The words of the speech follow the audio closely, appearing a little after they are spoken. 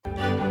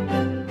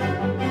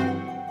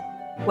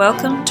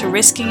Welcome to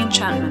Risking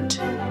Enchantment,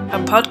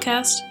 a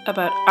podcast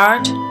about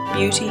art,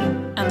 beauty,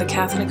 and the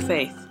Catholic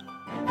faith.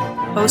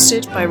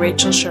 Hosted by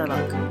Rachel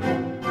Sherlock.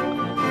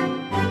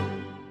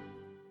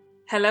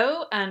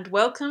 Hello and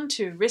welcome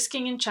to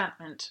Risking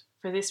Enchantment.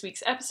 For this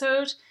week's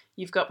episode,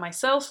 you've got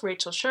myself,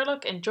 Rachel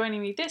Sherlock, and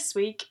joining me this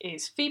week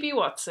is Phoebe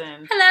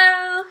Watson.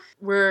 Hello!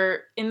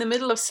 We're in the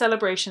middle of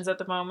celebrations at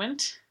the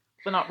moment.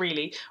 Well, not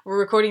really. We're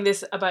recording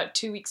this about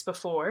 2 weeks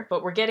before,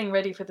 but we're getting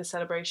ready for the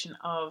celebration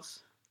of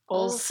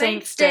All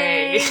Saints'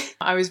 Day.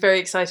 I was very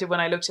excited when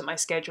I looked at my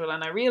schedule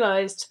and I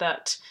realised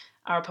that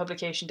our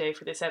publication day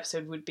for this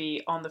episode would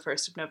be on the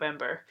 1st of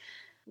November.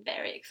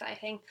 Very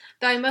exciting.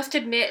 Though I must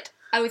admit,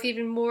 I was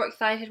even more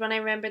excited when I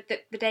remembered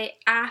that the day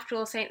after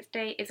All Saints'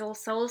 Day is All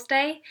Souls'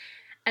 Day,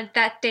 and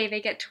that day they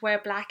get to wear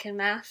black in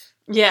Mass.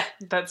 Yeah,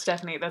 that's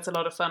a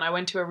lot of fun. I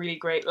went to a really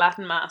great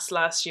Latin Mass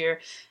last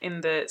year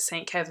in the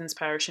St. Kevin's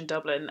Parish in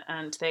Dublin,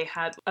 and they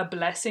had a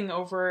blessing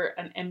over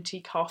an empty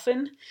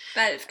coffin.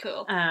 That is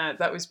cool.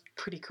 That was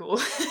pretty cool.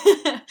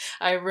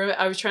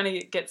 I was trying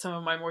to get some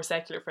of my more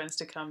secular friends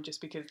to come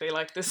just because they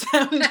like the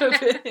sound of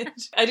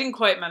it. I didn't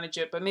quite manage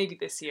it, but maybe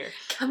this year.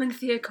 Come and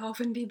see a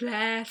coffin be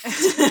blessed.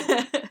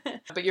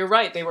 But you're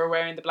right, they were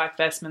wearing the black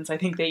vestments. I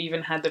think they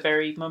even had the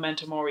very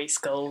memento mori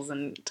skulls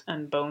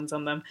and bones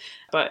on them.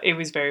 But it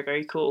was very,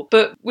 very cool.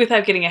 But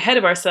without getting ahead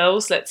of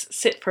ourselves, let's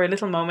sit for a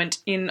little moment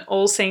in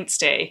All Saints'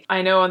 Day.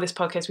 I know on this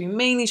podcast we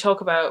mainly talk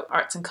about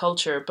arts and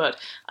culture, but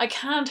I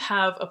can't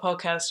have a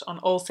podcast on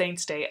All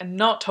Saints' Day and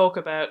not talk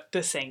about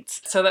the saints.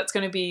 So that's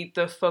going to be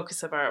the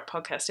focus of our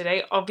podcast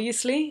today.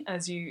 Obviously,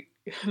 as you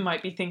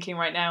might be thinking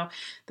right now,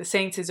 the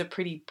saints is a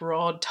pretty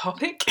broad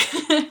topic.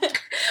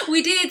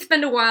 We did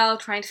spend a while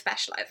trying to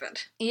specialise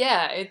it.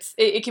 Yeah,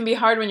 it can be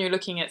hard when you're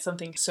looking at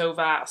something so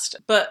vast.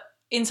 But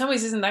in some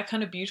ways, isn't that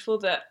kind of beautiful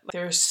that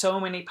there are so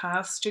many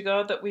paths to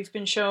God that we've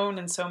been shown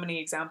and so many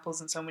examples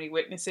and so many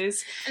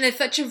witnesses? And there's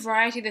such a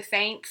variety of the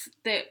saints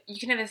that you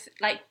can have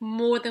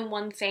more than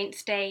one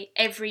Saints' Day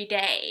every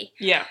day.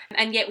 Yeah.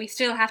 And yet we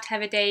still have to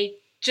have a day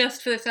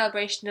just for the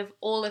celebration of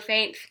all the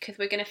saints, because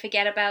we're going to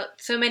forget about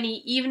so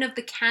many, even of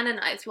the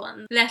canonised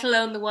ones, let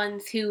alone the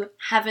ones who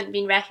haven't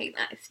been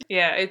recognised.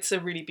 Yeah, it's a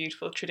really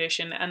beautiful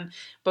tradition, and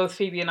both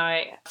Phoebe and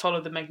I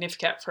follow the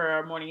Magnificat for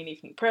our morning and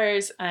evening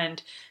prayers,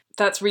 and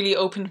that's really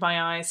opened my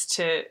eyes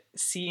to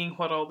seeing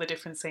what all the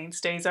different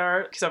saints' days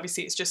are, because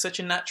obviously it's just such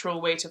a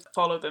natural way to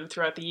follow them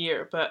throughout the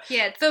year. But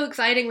yeah, it's so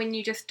exciting when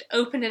you just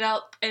open it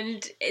up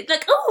and it's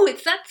like, oh,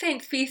 it's that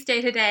saint's feast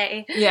day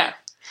today. Yeah.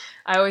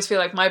 I always feel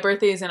like my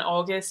birthday is in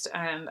August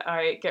and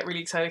I get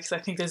really excited because I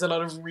think there's a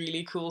lot of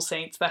really cool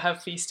saints that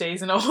have feast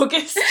days in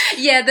August.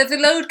 Yeah, there's a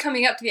load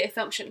coming up to the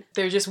Assumption.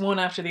 They're just one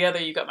after the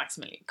other. You got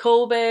Maximilian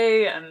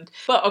Kolbe,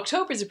 but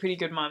October's a pretty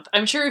good month.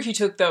 I'm sure if you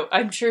took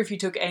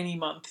any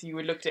month, you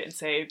would look at it and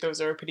say those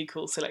are a pretty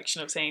cool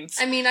selection of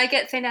saints. I mean, I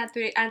get St.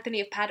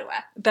 Anthony of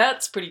Padua.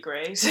 That's pretty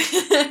great.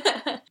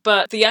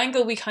 But the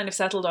angle we kind of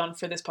settled on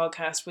for this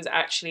podcast was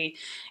actually,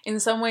 in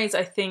some ways,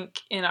 I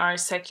think in our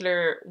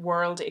secular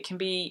world, it can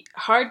be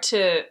hard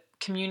to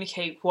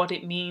communicate what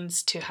it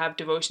means to have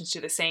devotions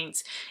to the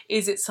saints.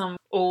 Is it some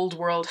old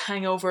world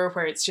hangover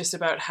where it's just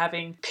about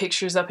having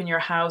pictures up in your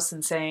house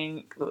and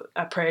saying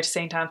a prayer to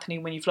St. Anthony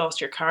when you've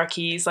lost your car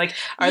keys?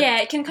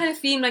 It can kind of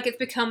seem like it's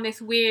become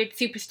this weird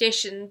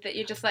superstition that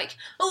you're just like,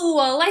 oh,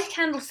 I'll light a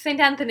candle to St.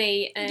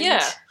 Anthony. And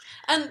yeah.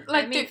 And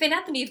St.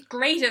 Anthony is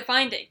great at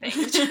finding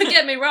things, don't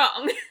get me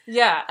wrong.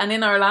 Yeah, and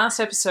in our last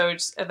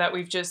episode that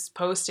we've just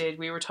posted,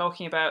 we were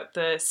talking about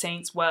the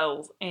Saint's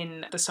Well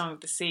in the Song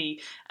of the Sea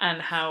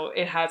and how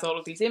it has all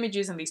of these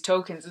images and these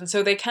tokens. And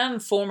so they can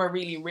form a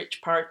really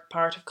rich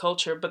part of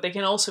culture, but they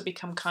can also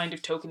become kind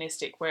of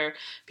tokenistic where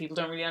people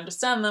don't really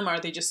understand them. Are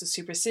they just a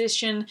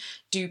superstition?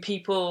 Do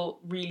people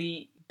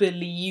really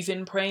believe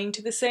in praying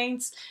to the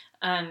saints?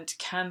 And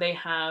can they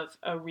have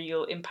a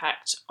real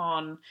impact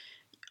on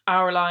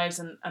our lives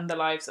and the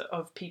lives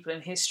of people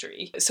in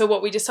history? So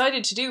what we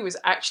decided to do was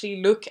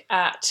actually look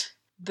at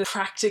the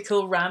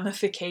practical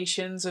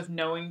ramifications of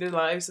knowing the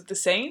lives of the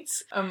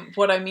saints.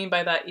 What I mean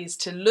by that is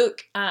to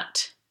look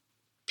at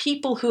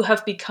people who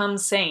have become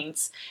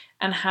saints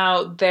and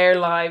how their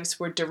lives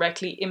were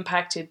directly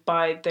impacted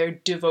by their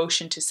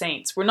devotion to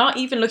saints. We're not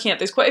even looking at,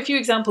 there's quite a few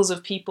examples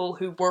of people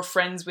who were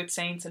friends with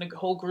saints and a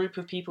whole group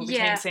of people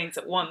became saints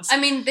at once. I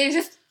mean, there's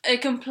just a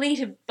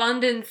complete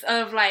abundance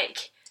of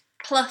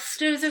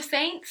clusters of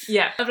saints.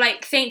 Yeah. Of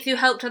saints who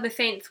helped other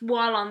saints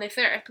while on this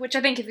earth, which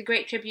I think is a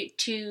great tribute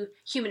to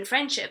human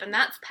friendship, and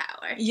that's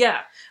power.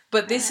 Yeah,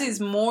 but this is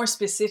more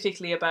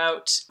specifically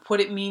about what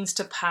it means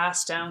to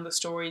pass down the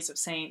stories of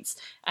saints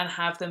and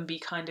have them be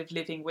kind of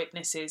living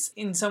witnesses.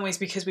 In some ways,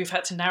 because we've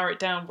had to narrow it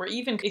down, we're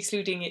even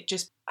excluding it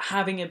just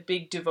having a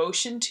big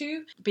devotion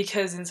to,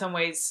 because in some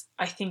ways,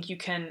 I think you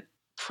can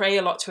pray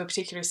a lot to a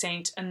particular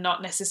saint and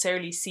not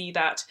necessarily see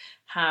that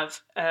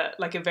have a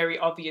very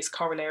obvious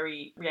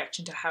corollary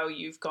reaction to how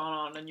you've gone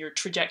on and your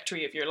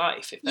trajectory of your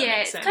life, if that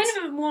makes sense. Yeah, it's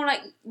kind of more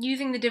like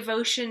using the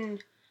devotion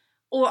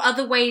or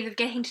other ways of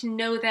getting to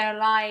know their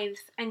lives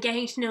and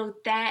getting to know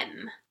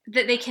them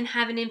that they can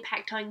have an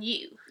impact on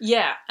you.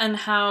 Yeah, and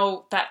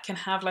how that can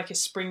have like a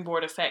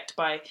springboard effect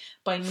by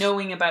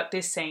knowing about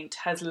this saint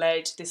has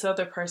led this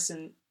other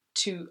person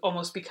to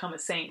almost become a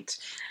saint.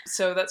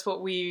 So that's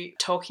what we're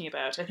talking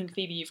about. I think,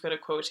 Phoebe, you've got a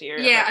quote here.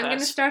 Yeah, I'm going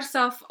to start us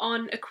off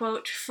on a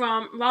quote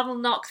from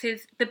Ronald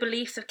Knox's The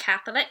Beliefs of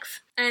Catholics.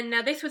 And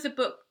now this was a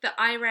book that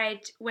I read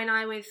when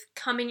I was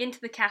coming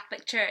into the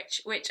Catholic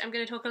Church, which I'm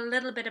going to talk a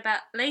little bit about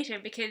later,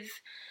 because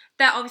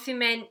that obviously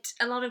meant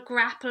a lot of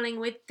grappling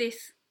with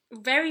this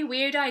very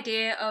weird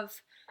idea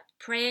of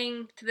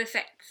praying to the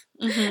saints.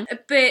 Mm-hmm.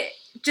 But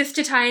just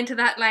to tie into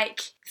that,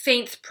 like,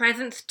 saint's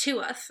presence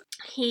to us,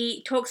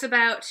 he talks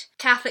about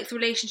Catholics'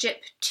 relationship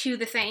to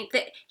the saints,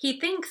 that he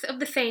thinks of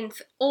the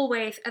saints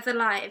always as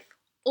alive,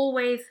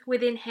 always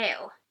within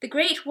hail. The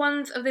great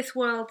ones of this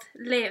world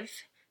live,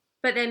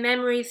 but their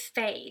memories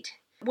fade.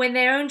 When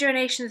their own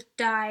generations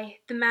die,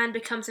 the man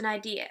becomes an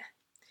idea.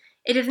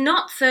 It is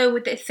not so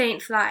with the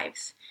saints'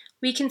 lives.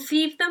 We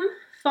conceive them,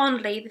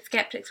 fondly, the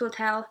skeptics will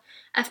tell,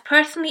 as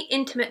personally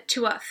intimate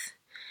to us,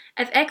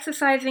 as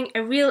exercising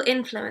a real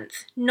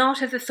influence,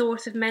 not as a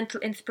source of mental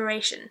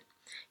inspiration.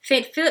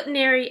 St. Philip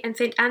Neri and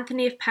St.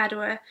 Anthony of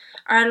Padua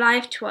are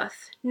alive to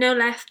us, no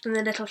less than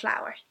the little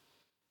flower.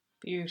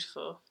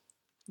 Beautiful.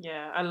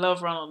 Yeah, I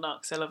love Ronald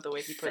Knox. I love the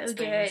way he puts so things.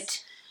 Good.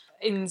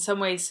 In some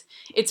ways,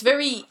 it's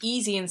very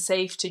easy and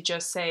safe to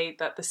just say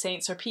that the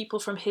saints are people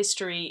from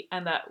history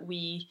and that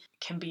we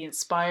can be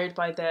inspired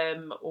by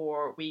them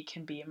or we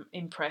can be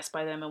impressed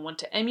by them and want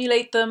to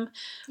emulate them.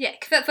 Yeah,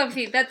 because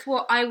that's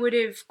what I would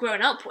have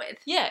grown up with.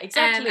 Yeah,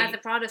 exactly. As a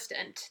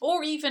Protestant.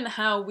 Or even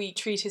how we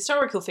treat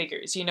historical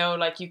figures, you know,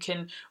 like you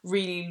can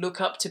really look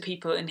up to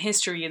people in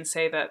history and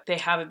say that they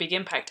have a big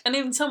impact. And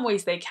in some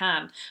ways they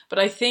can. But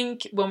I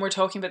think when we're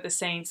talking about the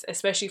saints,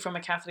 especially from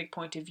a Catholic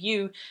point of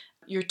view,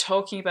 you're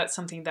talking about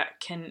something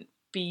that can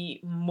be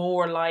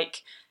more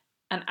like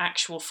an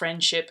actual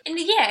friendship. And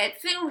yeah,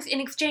 it's almost an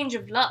exchange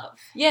of love.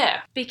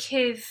 Yeah.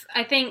 Because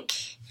I think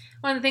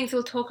one of the things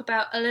we'll talk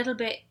about a little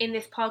bit in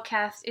this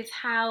podcast is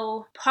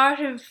how part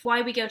of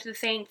why we go to the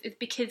saints is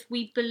because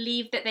we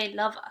believe that they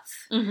love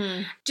us.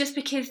 Mm-hmm. Just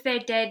because they're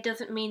dead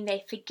doesn't mean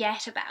they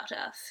forget about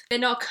us. They're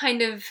not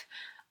kind of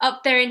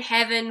up there in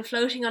heaven,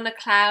 floating on a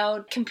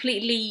cloud,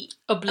 completely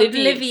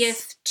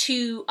oblivious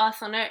to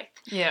us on earth.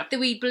 Yeah. That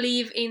we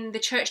believe in the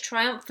church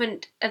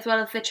triumphant as well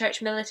as the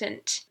church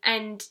militant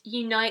and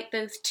unite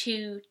those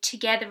two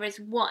together as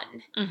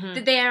one. Mm-hmm.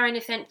 That they are, in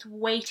a sense,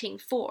 waiting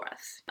for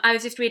us. I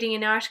was just reading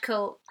an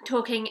article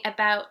talking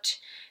about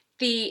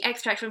the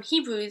extract from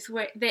Hebrews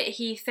where that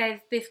he says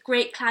this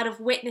great cloud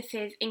of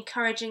witnesses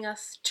encouraging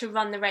us to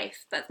run the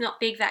race. That's not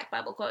the exact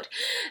Bible quote,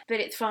 but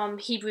it's from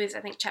Hebrews,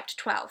 I think, chapter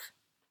 12.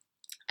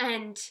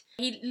 And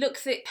he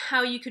looks at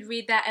how you could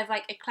read that as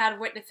like a cloud of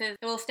witnesses.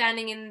 They're all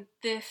standing in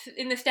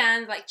the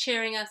stands, like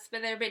cheering us,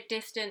 but they're a bit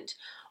distant.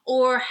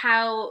 Or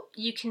how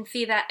you can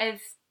see that as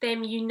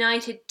them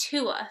united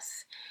to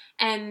us.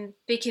 And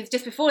because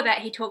just before that,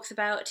 he talks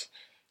about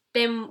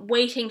them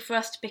waiting for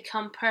us to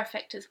become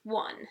perfect as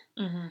one.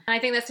 Mm-hmm. And I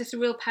think that's just a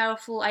real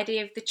powerful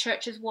idea of the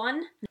church as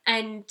one.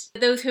 And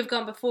those who have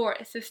gone before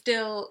us are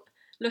still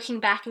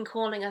looking back and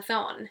calling us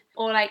on.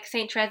 Or like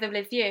Saint Therese of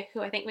Lisieux, who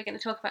I think we're going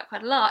to talk about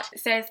quite a lot,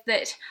 says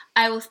that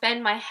I will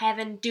spend my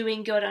heaven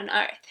doing good on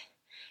earth.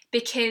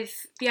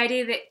 Because the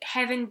idea that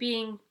heaven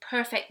being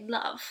perfect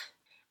love,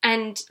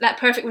 and that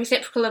perfect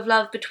reciprocal of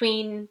love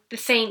between the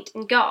saint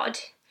and God,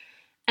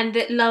 and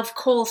that love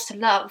calls to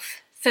love,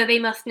 so they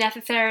must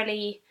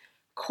necessarily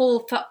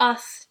call for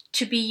us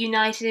to be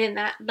united in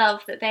that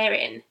love that they're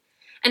in.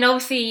 And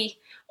obviously,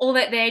 all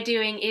that they're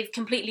doing is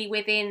completely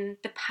within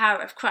the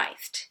power of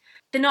Christ.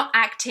 They're not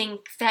acting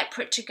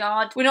separate to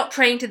God. We're not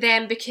praying to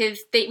them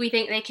because we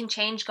think they can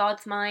change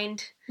God's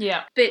mind.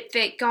 Yeah. But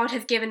that God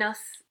has given us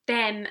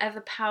them as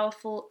a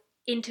powerful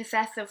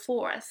intercessor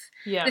for us.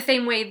 Yeah. The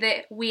same way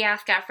that we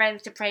ask our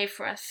friends to pray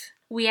for us.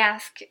 We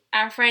ask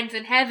our friends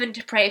in heaven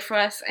to pray for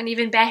us, and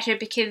even better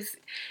because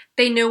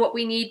they know what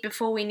we need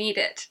before we need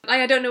it.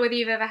 I don't know whether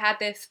you've ever had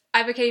this.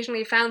 I've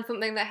occasionally found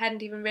something that I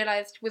hadn't even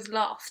realised was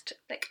lost.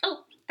 Like,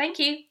 oh, thank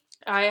you.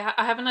 I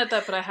haven't had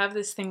that, but I have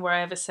this thing where I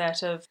have a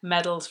set of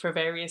medals for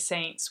various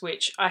saints,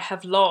 which I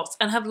have lost,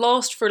 and have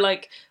lost for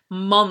like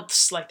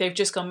months, like they've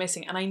just gone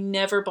missing, and I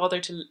never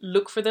bother to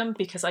look for them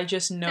because I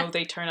just know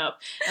they turn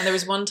up. And there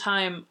was one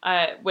time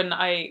when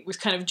I was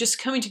kind of just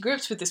coming to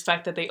grips with this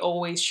fact that they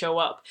always show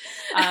up.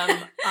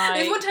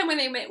 There's one time when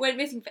they went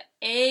missing for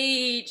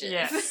ages.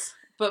 Yes.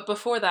 But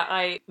before that,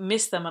 I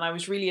missed them and I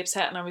was really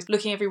upset and I was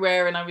looking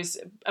everywhere and I was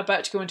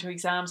about to go into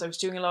exams. I was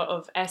doing a lot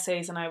of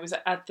essays and I was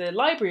at the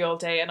library all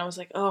day and I was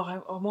like, oh,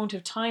 I won't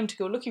have time to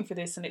go looking for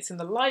this and it's in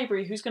the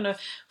library. Who's going to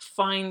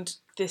find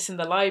this in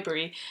the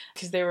library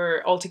because they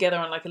were all together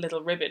on like a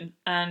little ribbon,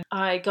 and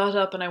I got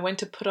up and I went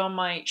to put on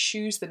my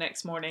shoes the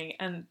next morning,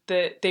 and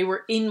they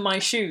were in my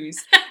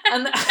shoes.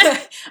 And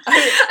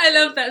I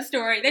love that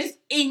story. They're just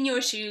in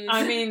your shoes.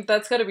 I mean,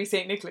 that's got to be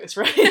St. Nicholas,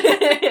 right?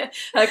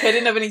 Like, I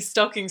didn't have any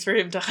stockings for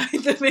him to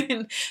hide them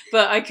in,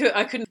 but I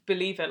couldn't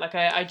believe it. Like,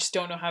 I just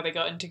don't know how they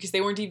got into, because they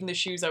weren't even the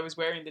shoes I was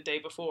wearing the day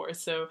before.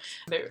 So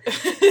you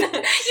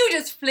were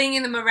just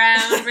flinging them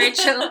around,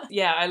 Rachel.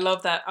 Yeah, I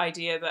love that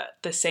idea that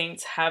the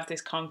saints have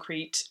this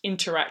concrete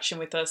interaction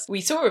with us.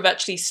 We sort of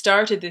actually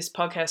started this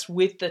podcast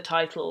with the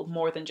title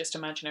More Than Just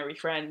Imaginary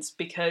Friends,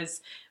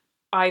 because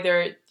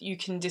either you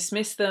can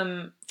dismiss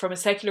them from a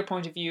secular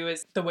point of view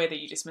as the way that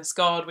you dismiss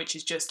God, which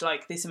is just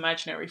like this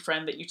imaginary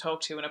friend that you talk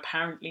to and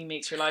apparently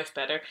makes your life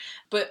better.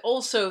 But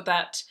also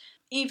that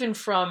even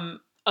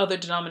from other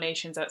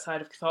denominations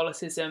outside of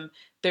Catholicism,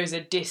 there's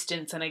a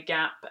distance and a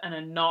gap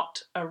and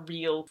not a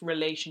real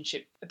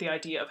relationship, the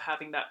idea of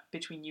having that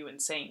between you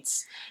and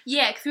saints.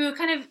 Yeah, because we were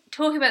kind of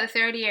talking about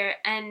this earlier,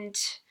 and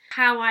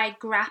how I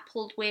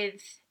grappled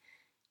with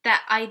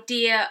that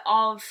idea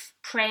of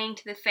praying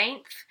to the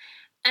saints.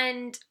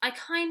 And I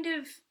kind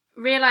of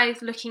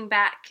realised looking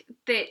back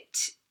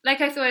that,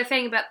 like I was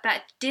saying about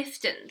that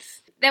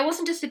distance, there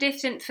wasn't just a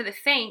distance for the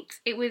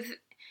saints, it was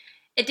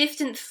a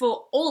distance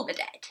for all the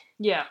dead.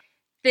 Yeah.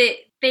 That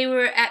they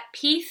were at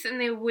peace and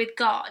they were with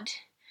God,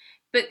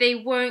 but they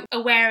weren't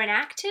aware and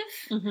active.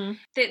 Mm-hmm.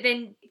 That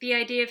then the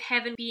idea of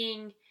heaven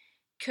being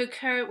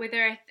concurrent with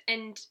earth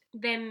and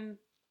them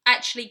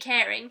actually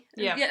caring,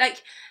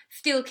 like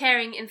still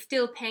caring and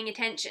still paying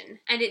attention,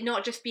 and it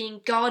not just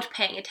being God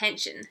paying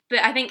attention. But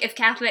I think as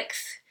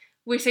Catholics,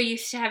 we're so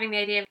used to having the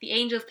idea of the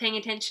angels paying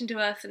attention to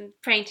us and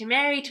praying to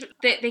Mary,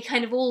 that they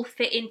kind of all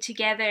fit in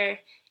together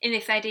in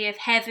this idea of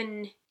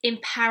heaven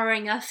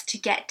empowering us to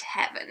get to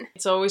heaven.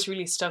 It's always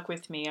really stuck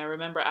with me. I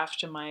remember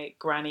after my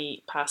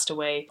granny passed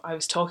away, I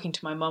was talking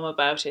to my mum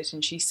about it,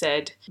 and she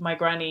said, my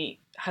granny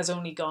has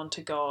only gone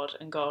to God,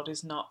 and God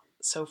is not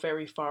so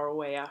very far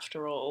away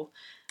after all.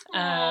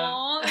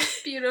 Aww,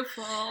 that's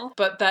beautiful.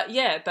 But that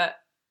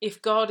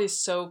if God is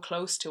so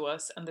close to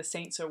us and the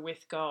saints are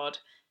with God,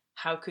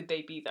 how could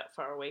they be that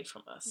far away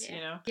from us,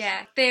 you know?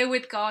 Yeah, they're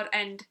with God,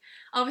 and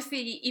obviously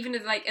even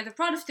as a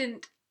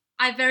Protestant,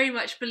 I very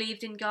much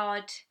believed in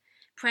God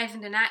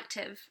present and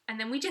active,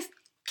 and then we just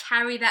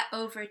carry that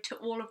over to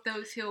all of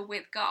those who are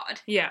with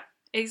God. Yeah,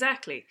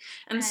 exactly.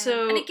 And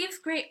and it gives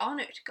great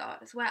honour to God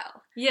as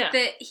well. Yeah.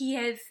 That he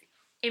has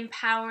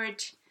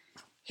empowered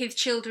his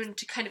children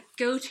to kind of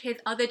go to his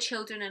other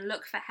children and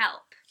look for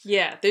help.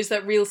 Yeah, there's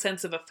that real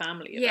sense of a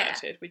family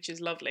about it, which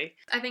is lovely.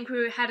 I think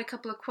we had a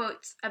couple of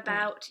quotes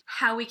about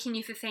how we can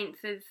use the saints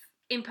as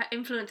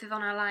influences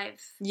on our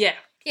lives. Yeah.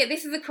 Yeah,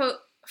 this is a quote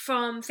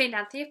from St.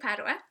 Anthony of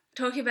Padua,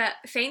 talking about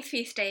saints'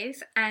 feast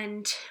days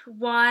and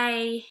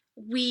why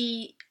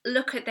we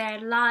look at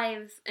their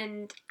lives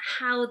and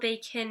how they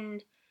can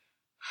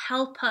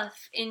help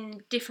us in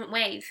different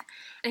ways.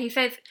 And he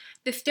says,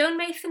 the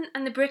stonemason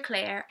and the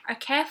bricklayer are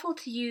careful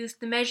to use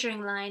the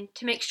measuring line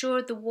to make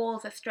sure the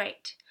walls are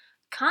straight.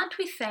 Can't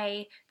we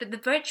say that the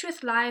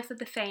virtuous lives of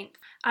the saints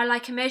are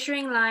like a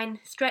measuring line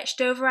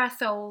stretched over our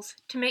souls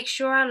to make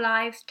sure our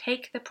lives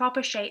take the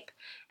proper shape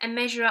and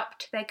measure up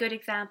to their good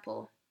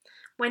example?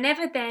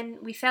 Whenever then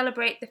we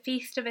celebrate the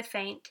feast of a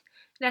saint,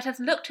 let us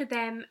look to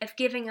them as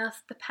giving us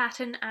the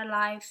pattern our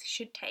lives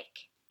should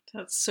take.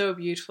 That's so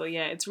beautiful.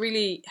 Yeah, it's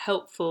really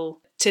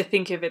helpful to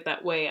think of it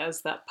that way,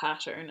 as that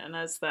pattern and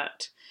as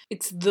that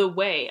it's the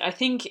way. I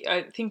think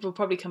we'll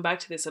probably come back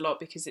to this a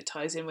lot because it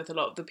ties in with a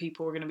lot of the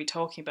people we're going to be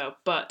talking about.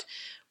 But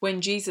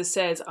when Jesus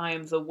says, I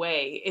am the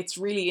way, it's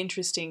really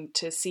interesting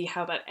to see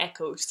how that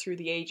echoes through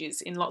the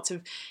ages in lots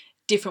of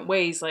different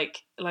ways.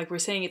 Like we're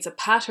saying, it's a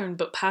pattern,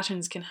 but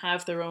patterns can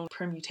have their own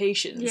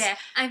permutations. Yeah,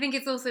 I think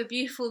it's also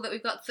beautiful that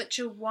we've got such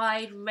a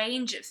wide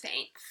range of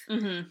saints.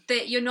 Mm-hmm.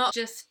 That you're not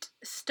just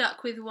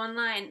stuck with one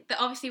line. That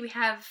obviously we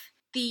have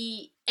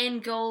the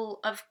end goal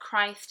of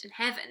Christ in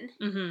heaven,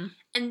 mm-hmm.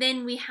 and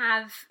then we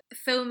have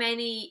so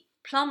many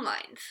plumb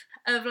lines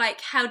of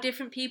like how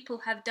different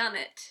people have done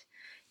it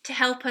to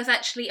help us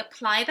actually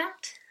apply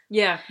that.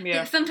 Yeah.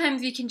 That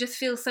sometimes you can just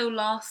feel so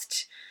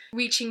lost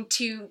reaching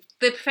to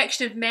the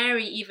perfection of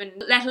Mary even,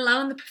 let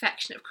alone the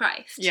perfection of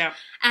Christ. Yeah.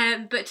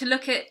 But to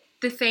look at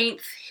the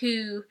saints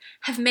who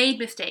have made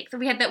mistakes. And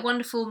we had that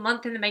wonderful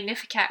month in the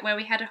Magnificat where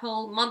we had a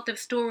whole month of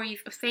stories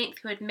of saints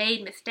who had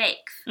made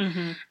mistakes.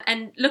 Mm-hmm.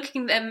 And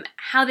looking at them,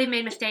 how they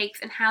made mistakes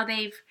and how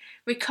they've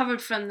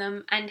recovered from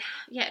them, and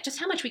just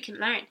how much we can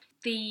learn.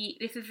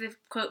 This is a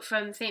quote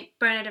from St.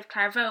 Bernard of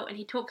Clairvaux, and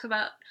he talks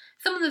about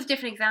some of those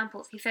different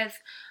examples. He says,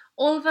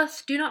 all of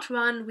us do not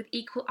run with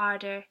equal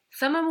ardour.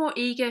 Some are more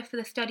eager for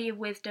the study of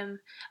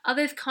wisdom.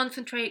 Others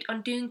concentrate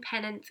on doing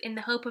penance in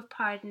the hope of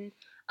pardon.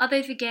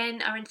 Others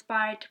again are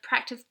inspired to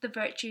practice the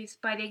virtues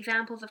by the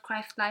examples of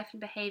Christ's life and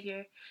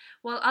behaviour,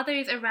 while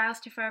others are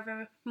roused to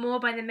fervour more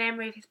by the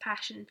memory of his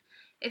passion.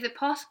 Is it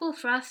possible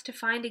for us to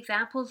find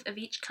examples of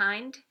each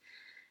kind?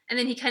 And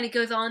then he kind of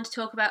goes on to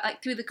talk about,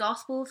 like, through the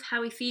Gospels,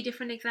 how we see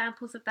different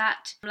examples of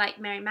that, like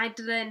Mary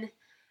Magdalene,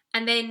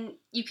 And then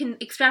you can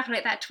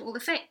extrapolate that to all the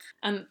saints.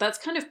 And that's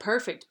kind of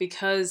perfect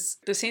because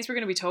the saints we're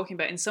going to be talking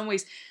about, in some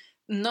ways,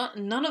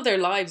 none of their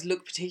lives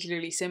look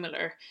particularly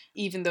similar,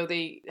 even though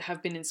they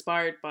have been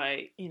inspired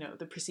by,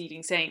 the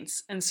preceding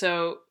saints. And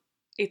so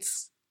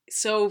it's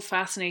so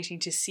fascinating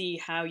to see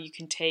how you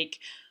can take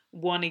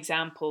one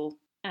example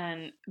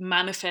and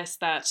manifest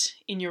that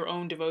in your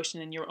own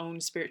devotion and your own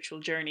spiritual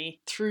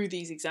journey through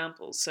these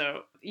examples.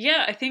 So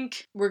yeah, I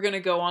think we're going to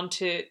go on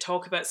to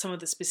talk about some of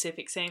the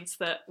specific saints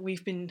that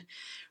we've been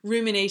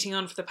ruminating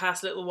on for the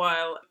past little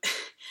while.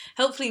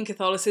 Helpfully in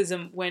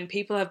Catholicism, when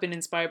people have been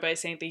inspired by a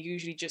saint, they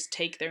usually just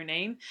take their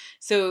name.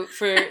 So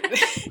for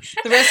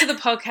the rest of the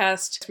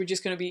podcast, we're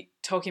just going to be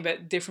talking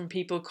about different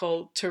people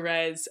called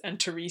Therese and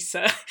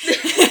Teresa.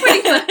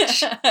 Pretty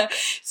much.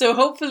 So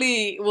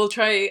hopefully we'll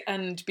try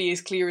and be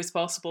as clear as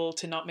possible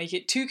to not make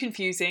it too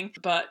confusing.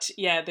 But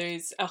yeah,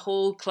 there's a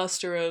whole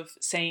cluster of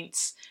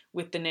saints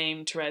with the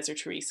name Therese or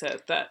Teresa.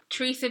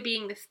 Teresa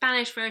being the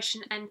Spanish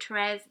version and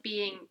Therese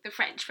being the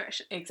French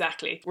version.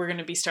 Exactly. We're going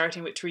to be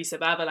starting with Teresa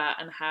of Avila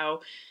and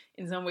how,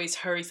 in some ways,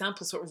 her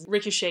example sort of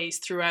ricochets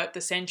throughout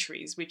the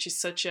centuries, which is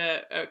such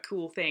a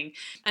cool thing.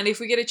 And if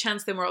we get a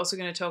chance, then we're also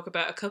going to talk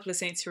about a couple of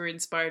saints who were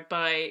inspired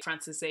by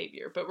Francis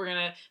Xavier. But we're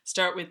going to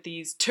start with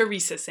these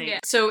Teresa saints. Yeah.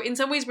 So in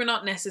some ways, we're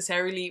not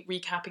necessarily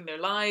recapping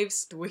their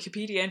lives. The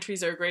Wikipedia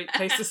entries are a great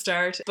place to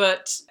start.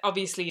 But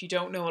obviously, if you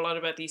don't know a lot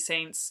about these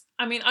saints,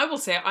 I mean, I will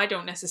say I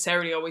don't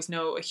necessarily always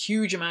know a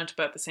huge amount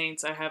about the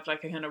saints. I have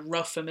like a kind of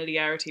rough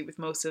familiarity with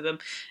most of them,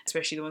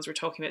 especially the ones we're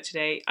talking about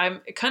today.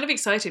 I'm kind of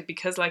excited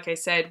because, like I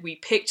said, we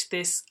picked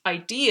this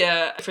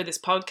idea for this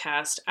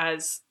podcast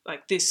as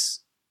like this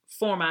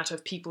format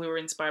of people who were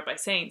inspired by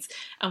saints.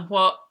 And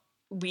what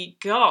we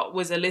got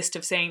was a list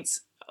of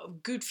saints, a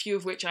good few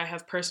of which I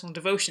have personal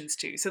devotions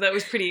to. So that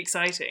was pretty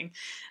exciting.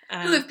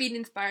 Who have been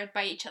inspired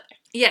by each other.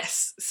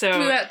 Yes. So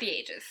throughout the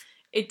ages.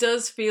 It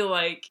does feel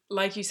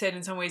like you said,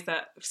 in some ways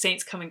that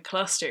saints come in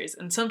clusters,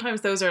 and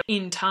sometimes those are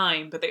in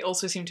time, but they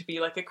also seem to be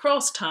like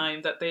across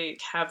time, that they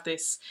have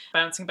this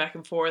bouncing back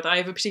and forth. I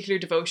have a particular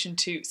devotion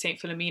to Saint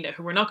Philomena,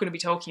 who we're not going to be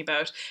talking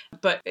about,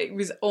 but it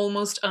was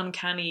almost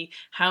uncanny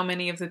how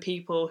many of the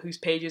people whose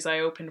pages I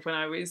opened when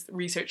I was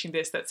researching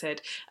this that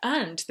said,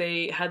 and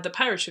they had the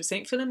parish of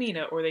Saint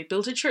Philomena, or they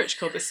built a church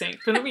called the Saint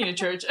Philomena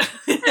Church.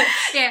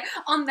 Yeah,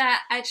 on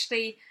that,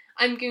 actually,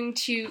 I'm going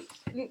to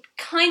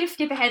kind of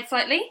skip ahead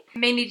slightly,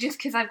 mainly just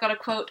because I've got a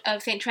quote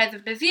of St. Therese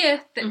of Lisieux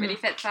that really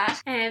fits that.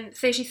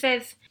 So she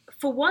says,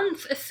 "For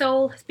once a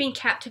soul has been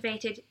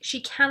captivated, she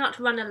cannot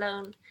run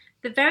alone.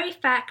 The very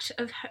fact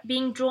of her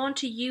being drawn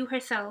to you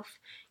herself,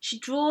 she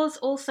draws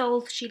all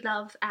souls she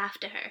loves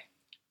after her."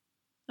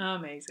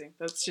 Amazing.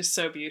 That's just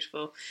so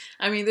beautiful.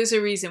 I mean, there's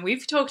a reason.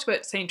 We've talked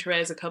about St.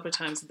 Therese a couple of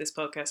times in this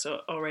podcast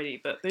already,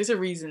 but there's a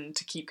reason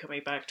to keep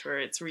coming back to her.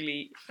 It's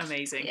really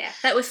amazing. Yeah,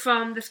 that was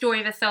from The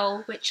Story of a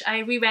Soul, which I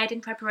reread in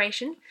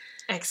preparation.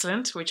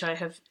 Excellent, which I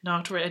have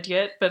not read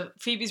yet, but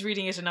Phoebe's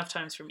reading it enough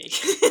times for me.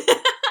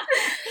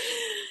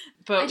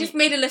 But I just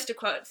made a list of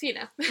quotes,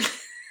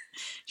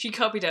 She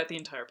copied out the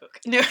entire book.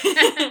 No.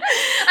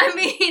 I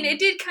mean, it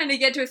did kind of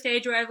get to a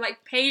stage where I was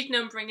like page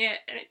numbering it,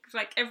 and it was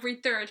like every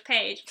third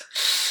page.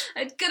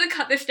 I'm gonna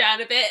cut this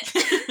down a bit.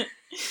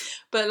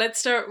 But let's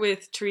start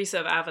with Teresa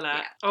of Avila.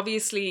 Yeah.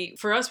 Obviously,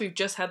 for us, we've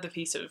just had the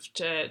feast of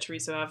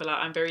Teresa of Avila.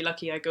 I'm very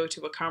lucky I go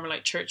to a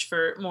Carmelite church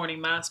for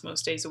morning mass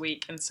most days a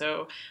week, and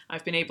so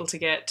I've been able to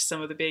get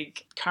some of the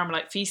big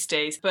Carmelite feast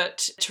days.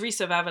 But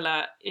Teresa of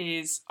Avila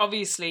is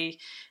obviously,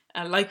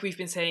 like we've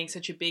been saying,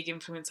 such a big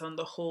influence on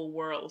the whole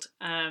world.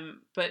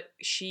 But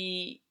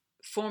she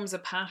forms a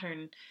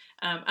pattern,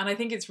 and I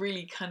think it's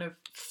really kind of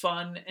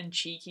fun and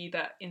cheeky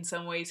that in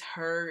some ways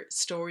her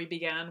story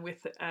began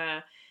with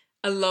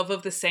a love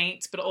of the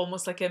saints, but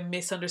almost like a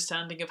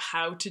misunderstanding of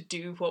how to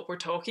do what we're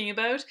talking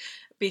about.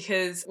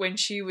 Because when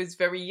she was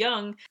very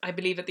young, I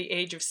believe at the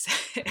age of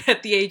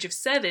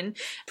 7,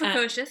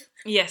 precocious.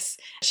 Yes,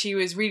 she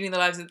was reading the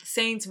lives of the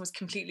saints and was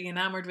completely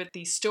enamored with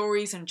these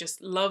stories and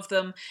just loved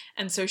them.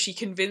 And so she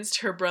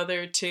convinced her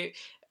brother to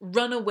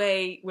run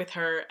away with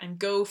her and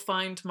go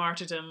find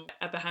martyrdom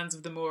at the hands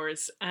of the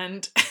Moors.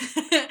 And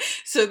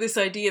so this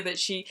idea that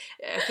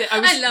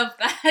I love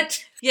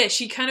that. Yeah,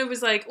 she kind of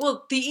was like,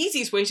 well, the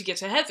easiest way to get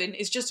to heaven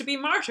is just to be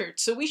martyred,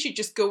 so we should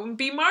just go and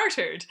be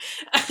martyred.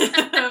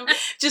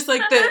 Just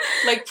like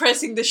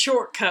pressing the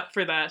shortcut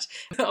for that.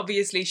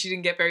 Obviously, she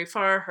didn't get very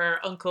far. Her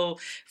uncle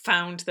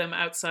found them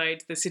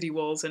outside the city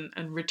walls and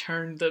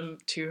returned them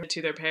to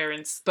their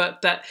parents.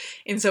 But that,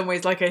 in some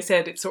ways, like I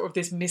said, it's sort of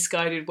this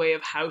misguided way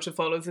of how to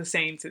follow the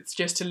saints. It's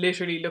just to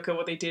literally look at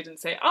what they did and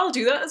say, I'll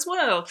do that as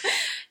well.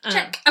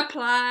 Check,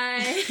 apply.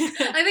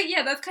 I think,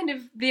 yeah, that's kind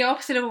of the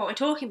opposite of what we're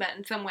talking about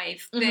in some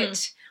ways.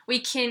 That we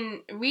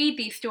can read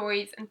these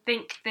stories and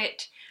think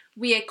that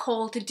we are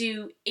called to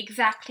do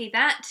exactly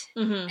that,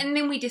 and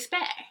then we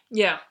despair.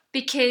 Yeah.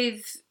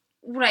 Because,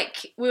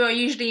 we are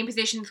usually in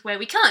positions where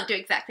we can't do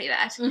exactly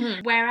that.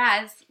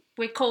 Whereas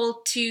we're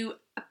called to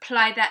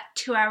apply that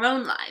to our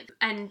own lives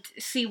and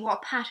see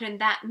what pattern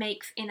that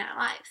makes in our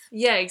lives.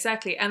 Yeah,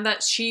 exactly. And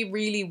that she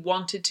really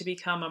wanted to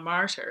become a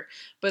martyr,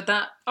 but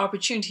that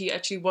opportunity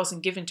actually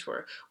wasn't given to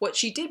her. What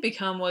she did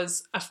become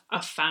was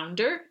a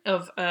founder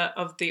of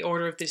the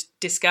order of the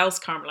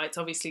Discalced Carmelites.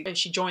 Obviously,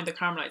 she joined the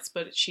Carmelites,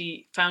 but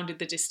she founded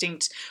the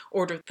distinct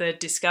order of the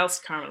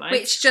Discalced Carmelites.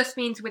 Which just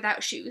means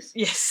without shoes.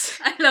 Yes.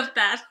 I love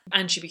that.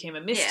 And she became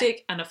a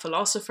mystic and a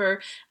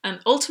philosopher, and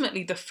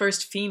ultimately the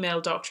first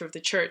female doctor of the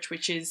church,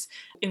 which is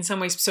in some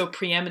ways so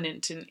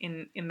preeminent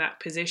in that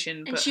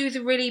position. And she was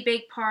a really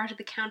big part of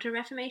the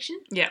Counter-Reformation.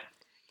 Yeah.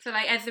 So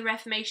like as the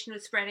Reformation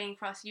was spreading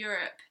across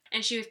Europe,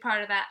 and she was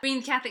part of that, bringing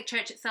the Catholic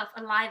Church itself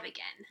alive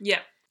again. Yeah.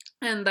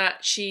 And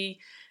that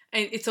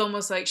it's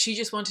almost like she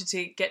just wanted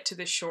to get to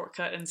this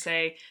shortcut and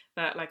say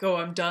that, like, oh,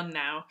 I'm done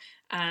now.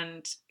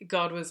 And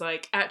God was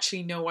like,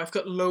 actually, no, I've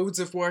got loads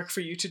of work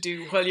for you to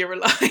do while you're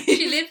alive.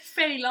 She lived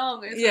very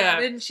long as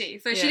well, didn't she?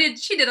 So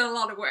she did a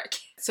lot of work.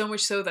 So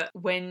much so that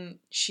when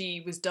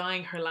she was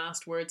dying, her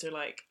last words are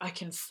like, I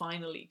can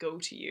finally go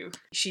to you.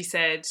 She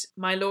said,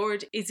 my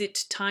Lord, is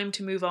it time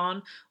to move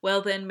on?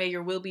 Well then, may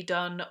your will be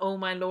done. Oh,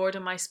 my Lord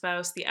and my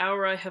spouse, the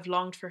hour I have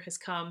longed for has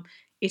come.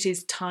 It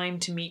is time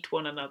to meet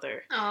one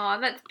another. Oh,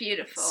 that's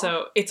beautiful.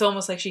 So it's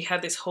almost like she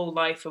had this whole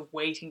life of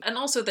waiting. And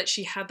also that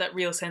she had that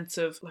real sense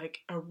of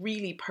like a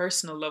really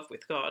personal love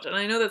with God. And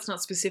I know that's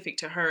not specific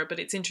to her, but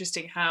it's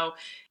interesting how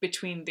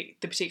between the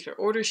particular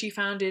order she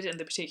founded and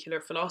the particular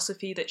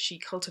philosophy that she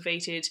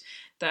cultivated,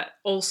 that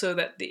also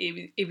that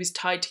it was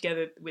tied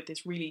together with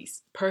this really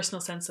personal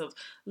sense of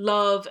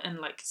love and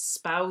like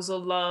spousal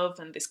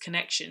love and this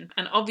connection.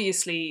 And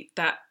obviously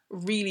that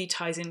really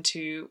ties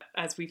into,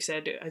 as we've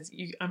said,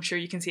 I'm sure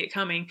you can see it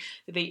coming,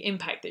 the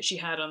impact that she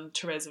had on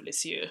Therese of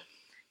Lisieux.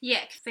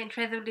 Yeah, Saint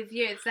Therese of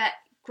Lisieux is that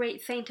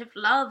great saint of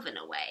love in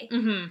a way.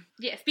 Mm-hmm.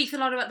 Yeah, speaks a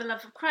lot about the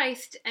love of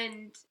Christ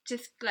and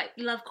just like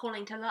love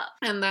calling to love.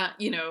 And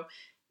that,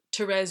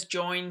 Therese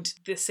joined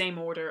the same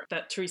order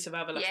that Teresa of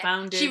Avila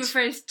founded. She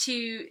refers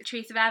to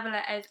Teresa of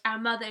Avila as our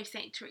mother,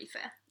 Saint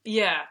Teresa.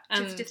 Yeah.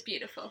 Which is just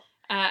beautiful.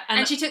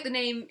 And she took the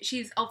name,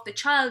 she's of the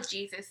child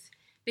Jesus,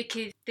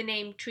 because the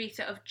name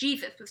Teresa of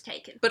Jesus was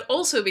taken. But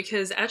also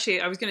because,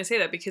 actually, I was going to say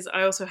that because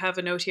I also have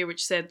a note here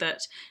which said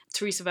that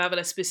Teresa of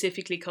Avila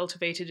specifically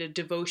cultivated a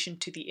devotion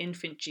to the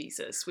infant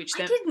Jesus, which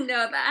then... I didn't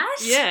know that.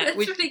 Yeah. That's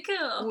really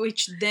cool.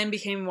 Which then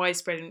became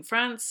widespread in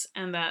France,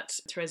 and that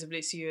Therese of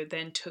Lisieux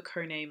then took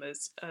her name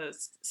as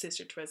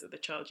Sister Teresa of the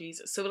Child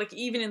Jesus. So, like,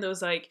 even in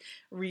those, like,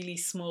 really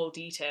small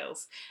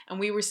details. And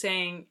we were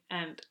saying,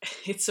 and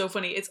it's so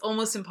funny, it's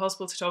almost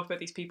impossible to talk about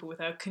these people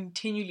without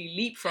continually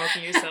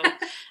leapfrogging yourself.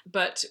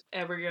 But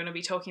we're going to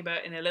be talking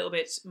about in a little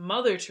bit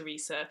Mother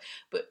Teresa,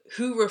 but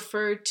who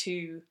referred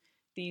to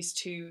these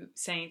two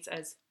saints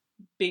as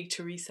Big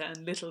Teresa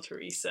and Little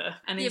Teresa.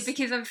 And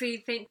because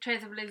obviously Saint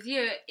Therese of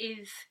Lisieux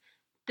is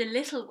the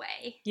little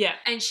way. Yeah.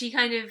 And she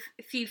kind of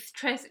sees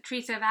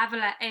Teresa of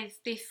Avila as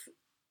this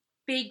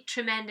big,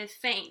 tremendous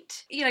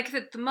saint. Like I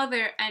said, the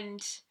mother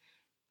and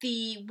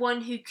the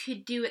one who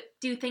could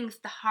do things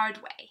the hard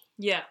way.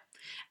 Yeah.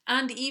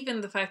 And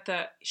even the fact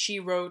that she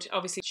wrote,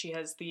 obviously she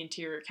has The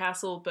Interior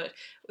Castle, but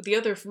the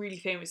other really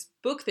famous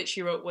book that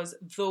she wrote was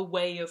The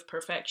Way of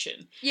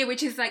Perfection. Yeah,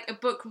 which is like a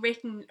book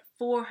written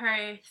for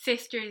her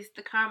sisters,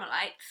 the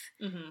Carmelites,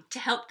 to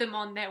help them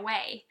on their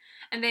way.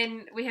 And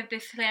then we have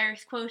this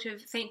hilarious quote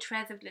of Saint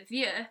Therese of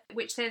Lisieux,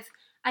 which says,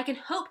 I can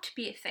hope to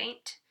be a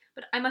saint,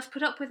 but I must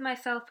put up with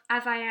myself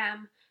as I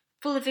am,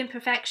 full of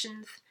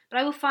imperfections, but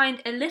I will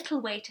find a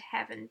little way to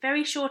heaven,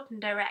 very short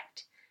and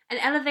direct. An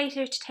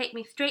elevator to take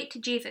me straight to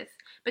Jesus,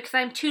 because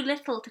I'm too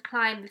little to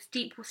climb the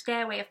steep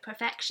stairway of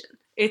perfection.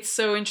 It's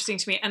so interesting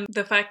to me. And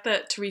the fact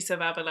that Teresa of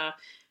Avila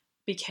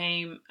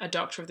became a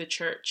doctor of the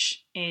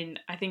church in,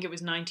 I think it was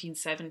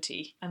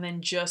 1970, and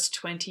then just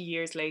 20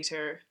 years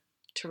later,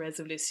 Therese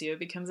of Lisieux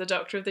becomes a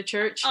doctor of the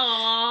church.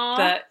 Aww.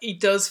 That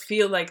it does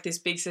feel like this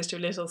big sister,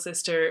 little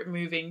sister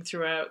moving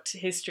throughout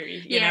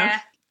history, you know?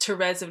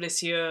 Therese of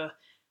Lisieux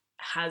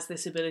has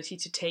this ability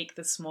to take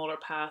the smaller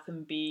path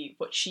and be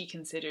what she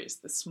considers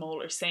the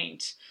smaller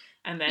saint.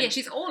 And then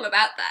she's all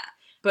about that.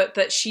 But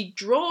that she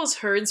draws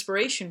her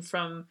inspiration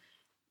from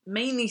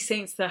mainly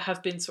saints that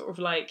have been sort of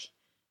like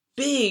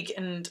big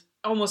and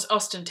almost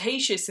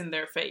ostentatious in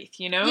their faith,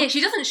 you know? Yeah, she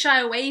doesn't shy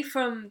away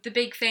from the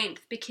big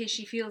saints because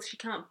she feels she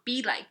can't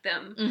be like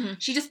them. Mm-hmm.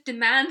 She just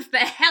demands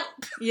their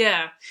help.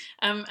 Yeah.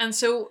 And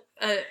so...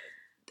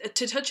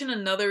 to touch on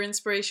another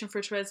inspiration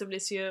for Therese of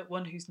Lisieux,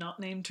 one who's not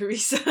named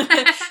Teresa,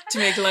 to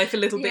make life a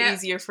little bit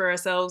easier for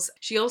ourselves.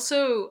 She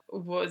also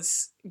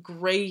was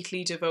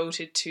greatly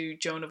devoted to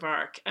Joan of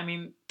Arc. I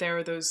mean, there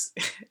are those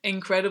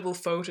incredible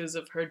photos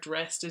of her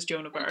dressed as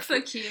Joan of Arc.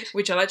 So cute.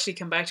 Which I'll actually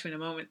come back to in a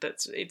moment.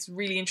 It's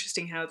really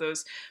interesting how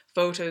those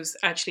photos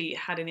actually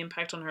had an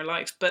impact on her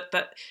life. But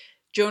that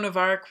Joan of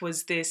Arc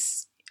was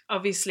this,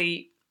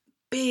 obviously,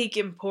 big,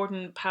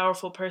 important,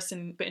 powerful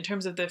person, but in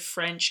terms of the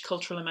French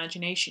cultural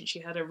imagination, she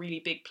had a really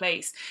big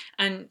place.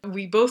 And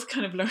we both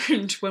kind of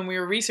learned when we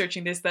were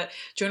researching this that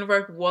Joan of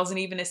Arc wasn't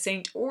even a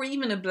saint or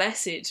even a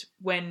blessed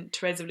when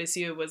Therese of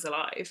Lisieux was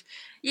alive.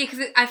 Yeah,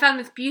 because I found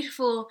this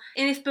beautiful,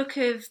 in this book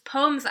of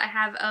poems I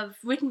have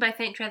written by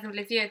Saint Therese of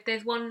Lisieux,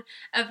 there's one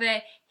of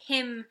a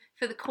hymn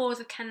for the cause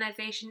of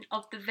canonization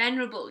of the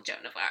Venerable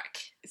Joan of Arc.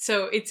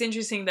 So it's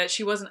interesting that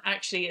she wasn't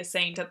actually a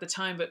saint at the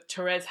time, but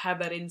Therese had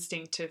that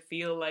instinct to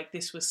feel like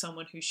this was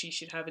someone who she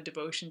should have a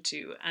devotion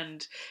to.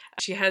 And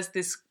she has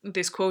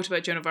this quote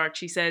about Joan of Arc.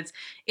 She says,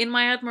 "In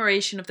my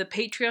admiration of the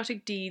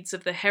patriotic deeds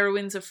of the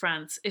heroines of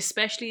France,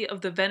 especially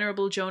of the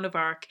Venerable Joan of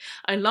Arc,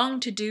 I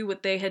longed to do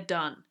what they had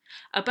done.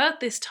 About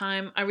this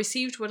time, I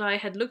received what I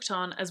had looked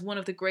on as one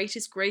of the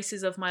greatest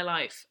graces of my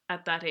life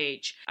at that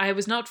age. I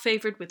was not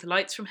favoured with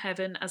lights from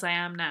heaven as I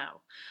am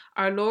now.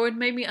 Our Lord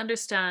made me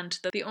understand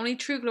that the only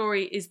true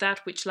glory is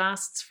that which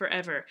lasts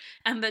forever,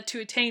 and that to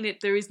attain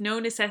it there is no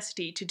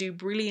necessity to do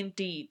brilliant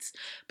deeds,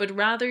 but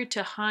rather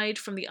to hide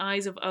from the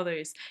eyes of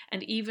others,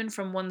 and even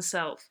from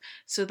oneself,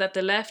 so that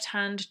the left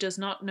hand does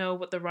not know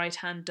what the right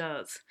hand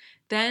does.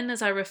 Then,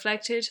 as I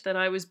reflected that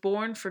I was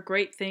born for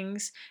great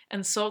things,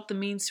 and sought the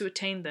means to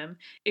attain them,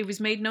 it was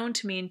made known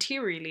to me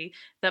interiorly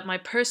that my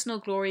personal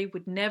glory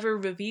would never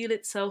reveal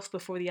itself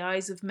before the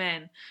eyes of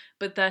men,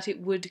 but that it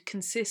would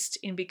consist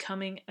in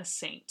becoming a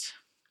saint."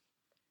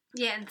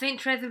 Yeah, and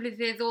Saint Therese of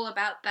Lisieux is all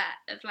about that,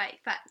 of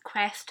like that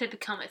quest to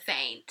become a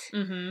saint.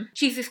 Mm-hmm.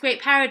 She's this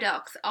great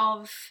paradox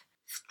of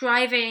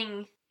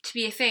striving to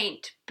be a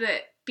saint,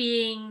 but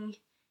being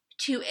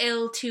too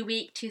ill, too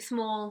weak, too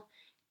small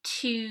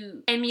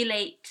to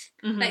emulate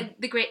like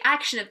the great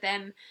action of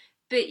them,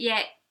 but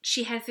yet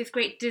she has this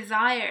great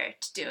desire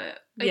to do it,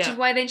 which is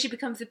why then she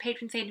becomes the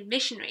patron saint of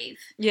missionaries.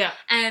 Yeah.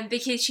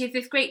 Because she has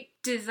this great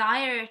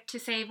desire to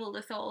save all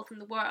the souls in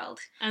the world.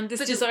 And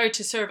this desire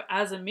to serve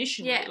as a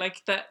missionary.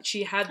 Like that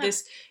she had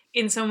this,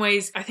 in some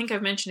ways, I think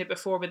I've mentioned it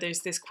before, but there's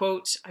this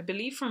quote, I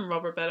believe from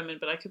Robert Bellarmine,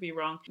 but I could be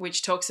wrong,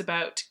 which talks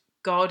about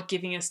God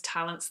giving us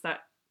talents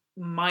that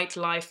might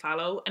lie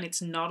fallow, and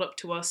it's not up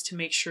to us to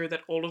make sure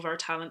that all of our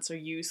talents are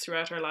used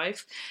throughout our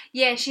life.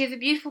 Yeah, she has a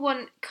beautiful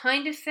one,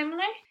 kind of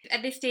similar.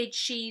 At this stage,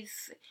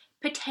 she's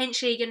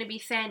potentially going to be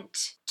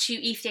sent to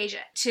East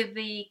Asia, to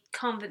the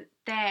convent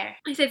there.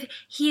 He says,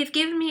 "He has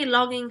given me a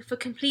longing for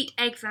complete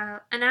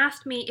exile, and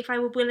asked me if I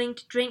were willing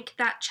to drink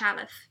that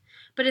chalice.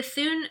 But as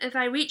soon as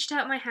I reached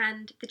out my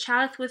hand, the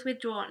chalice was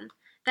withdrawn.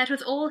 That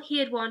was all he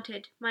had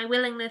wanted. My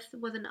willingness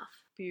was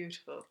enough."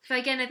 Beautiful. So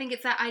again, I think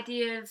it's that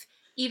idea of,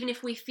 even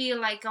if we feel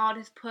like God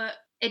has put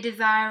a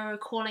desire or a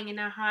calling in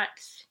our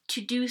hearts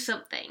to do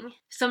something,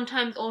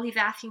 sometimes all he's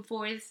asking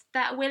for is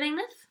that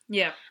willingness.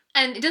 Yeah.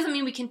 And it doesn't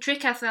mean we can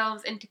trick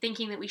ourselves into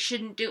thinking that we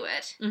shouldn't do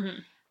it,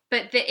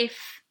 but that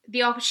if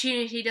the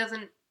opportunity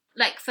doesn't,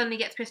 like, suddenly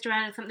gets twisted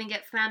around and something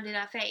gets slammed in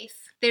our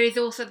face, there is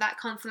also that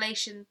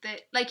consolation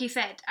that, like you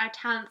said, our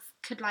talents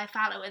could lie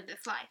fallow in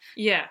this life.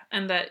 Yeah,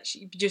 and that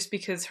just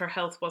because her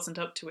health wasn't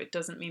up to it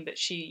doesn't mean that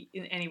she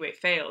in any way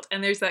failed.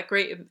 And there's that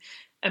great,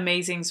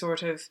 amazing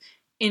sort of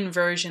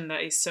inversion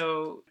that is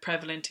so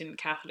prevalent in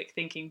Catholic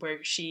thinking,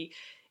 where she,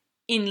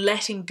 in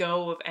letting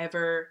go of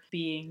ever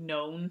being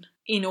known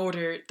in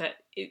order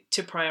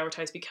to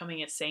prioritize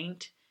becoming a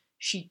saint,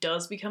 she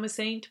does become a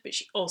saint, but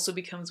she also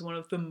becomes one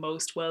of the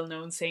most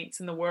well-known saints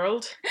in the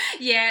world.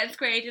 Yeah, it's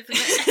great, isn't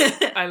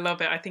it? I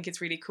love it. I think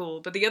it's really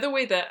cool. But the other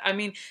way that, I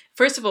mean,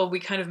 first of all, we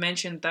kind of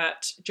mentioned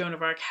that Joan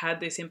of Arc had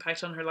this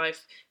impact on her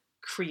life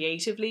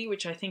creatively,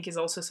 which I think is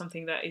also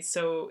something that is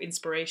so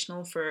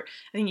inspirational for,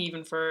 I think,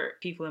 even for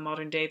people in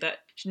modern day, that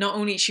not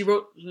only she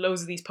wrote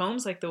loads of these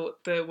poems, like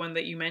the one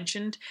that you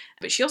mentioned,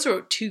 but she also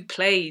wrote 2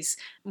 plays.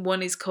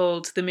 One is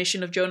called The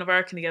Mission of Joan of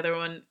Arc, and the other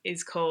one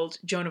is called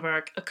Joan of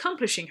Arc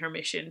Accomplishing Her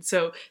Mission.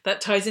 So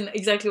that ties in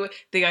exactly what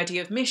the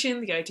idea of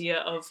mission, the idea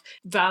of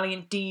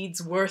valiant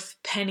deeds worth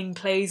penning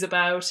plays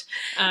about.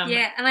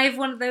 Yeah, and I have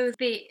one of those.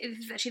 This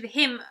is actually the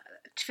hymn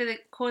for the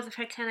cause of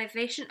her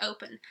canonization,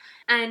 Open,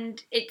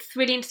 and it's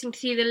really interesting to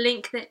see the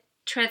link that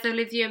Therese of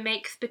Lisieux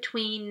makes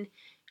between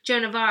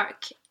Joan of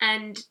Arc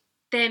and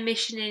their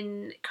mission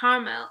in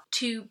Carmel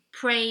to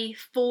pray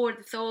for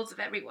the souls of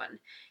everyone.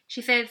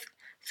 She says,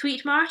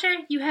 "Sweet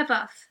martyr, you have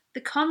us.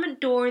 The convent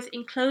doors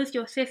enclose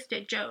your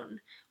sister, Joan.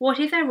 What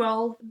is our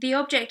role? The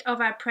object of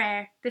our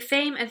prayer, the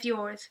same as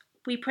yours.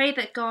 We pray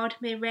that God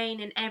may reign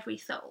in every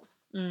soul."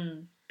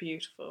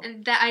 Beautiful.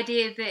 And that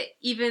idea that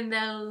even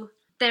though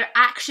their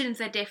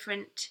actions are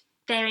different,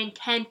 their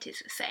intent is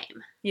the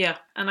same. Yeah,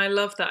 and I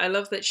love that. I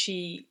love that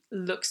she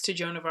looks to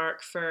Joan of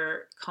Arc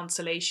for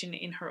consolation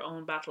in her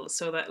own battles,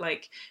 so that,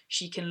 like,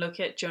 she can look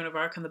at Joan of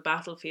Arc on the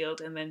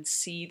battlefield and then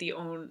see the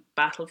own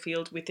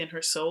battlefield within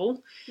her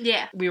soul.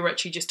 Yeah. We were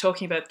actually just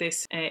talking about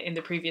this in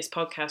the previous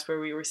podcast, where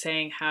we were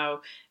saying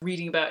how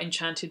reading about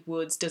enchanted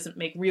woods doesn't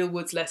make real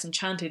woods less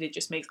enchanted, it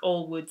just makes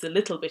all woods a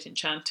little bit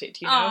enchanted,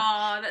 you know?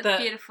 Oh,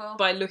 that's beautiful.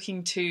 By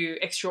looking to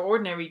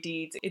extraordinary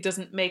deeds, it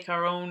doesn't make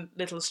our own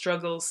little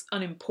struggles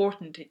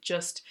unimportant, it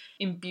just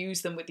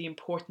imbues them them with the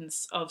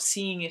importance of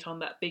seeing it on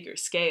that bigger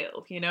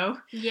scale, you know?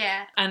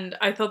 Yeah. And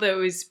I thought that it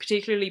was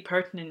particularly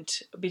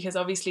pertinent because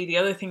obviously the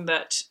other thing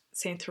that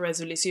Saint Therese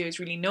of Lisieux is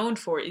really known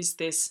for is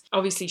this.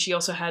 Obviously, she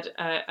also had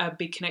a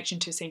big connection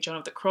to Saint John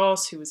of the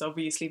Cross, who was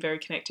obviously very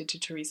connected to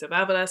Teresa of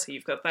Avila, so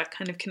you've got that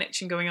kind of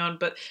connection going on.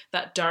 But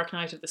that dark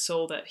night of the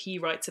soul that he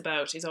writes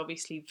about is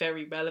obviously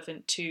very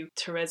relevant to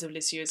Therese of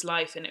Lisieux's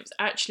life. And it was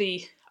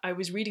actually, I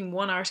was reading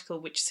one article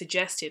which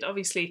suggested,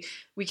 obviously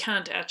we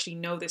can't actually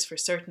know this for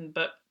certain,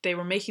 but they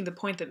were making the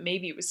point that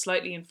maybe it was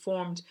slightly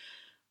informed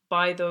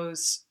by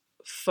those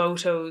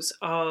photos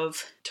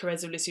of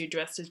Therese of Lisieux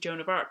dressed as Joan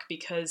of Arc,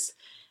 because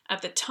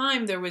at the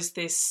time there was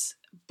this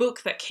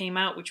book that came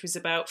out which was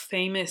about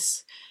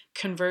famous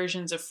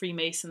conversions of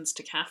Freemasons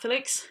to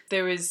Catholics.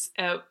 There was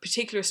a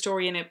particular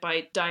story in it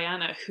by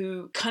Diana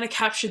who kind of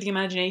captured the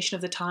imagination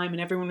of the time, and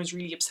everyone was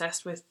really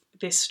obsessed with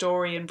this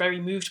story and very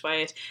moved by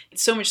it.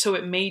 So much so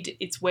it made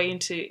its way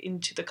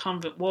into the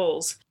convent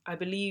walls. I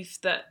believe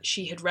that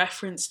she had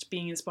referenced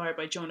being inspired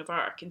by Joan of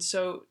Arc, and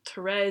so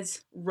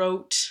Therese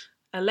wrote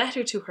a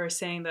letter to her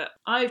saying that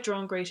I've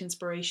drawn great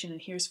inspiration and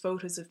here's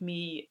photos of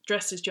me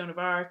dressed as Joan of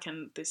Arc,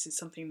 and this is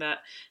something that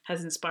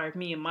has inspired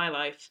me in my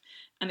life.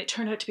 And it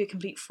turned out to be a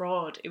complete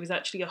fraud. It was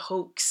actually a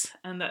hoax,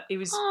 and that it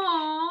was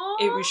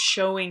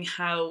showing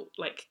how,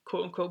 like,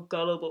 quote unquote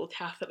gullible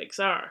Catholics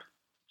are.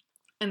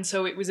 And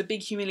so it was a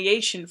big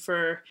humiliation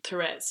for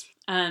Therese.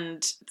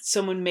 And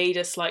someone made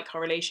a slight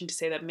correlation to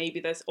say that maybe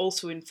that's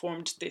also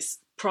informed this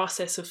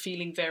process of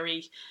feeling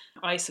very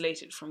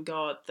isolated from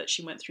God that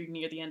she went through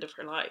near the end of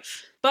her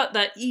life. But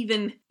that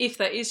even if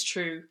that is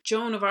true,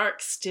 Joan of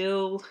Arc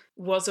still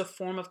was a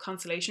form of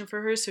consolation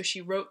for her. So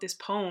she wrote this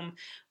poem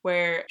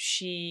where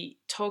she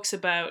talks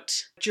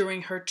about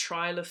during her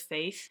trial of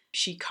faith,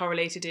 she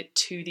correlated it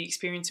to the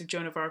experience of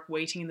Joan of Arc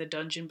waiting in the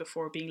dungeon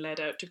before being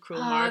led out to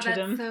cruel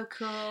martyrdom. That's so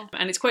cool.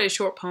 And it's quite a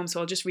short poem, so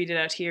I'll just read it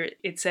out here.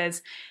 It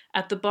says,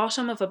 "At the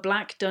bottom of a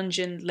black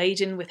dungeon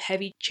laden with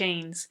heavy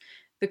chains,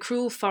 the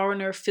cruel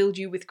foreigner filled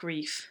you with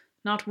grief.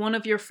 Not one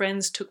of your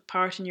friends took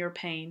part in your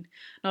pain.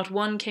 Not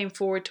one came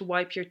forward to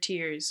wipe your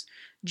tears.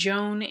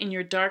 Joan, in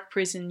your dark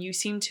prison, you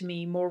seemed to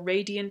me more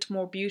radiant,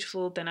 more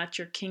beautiful than at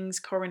your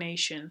king's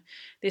coronation.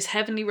 This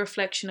heavenly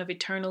reflection of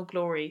eternal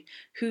glory,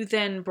 who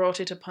then brought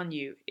it upon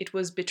you? It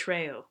was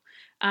betrayal.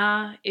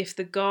 Ah, if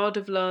the God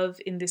of love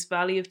in this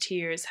valley of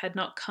tears had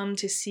not come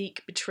to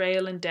seek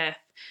betrayal and death,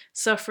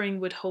 suffering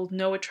would hold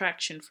no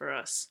attraction for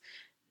us.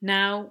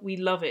 Now we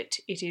love it.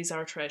 It is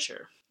our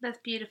treasure." That's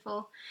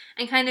beautiful.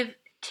 And kind of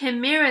to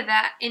mirror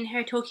that in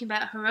her talking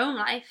about her own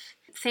life,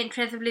 Saint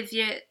Therese of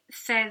Lisieux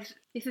says,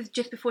 this is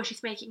just before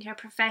she's making her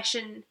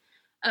profession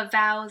of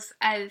vows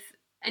as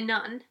a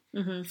nun.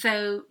 Mm-hmm.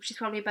 So she's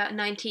probably about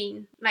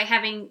 19, like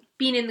having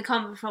been in the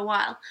convent for a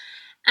while.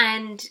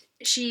 And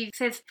she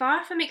says,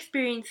 "Far from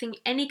experiencing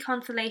any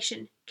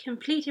consolation,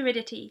 complete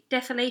aridity,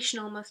 desolation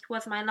almost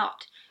was my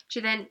lot." She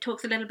then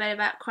talks a little bit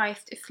about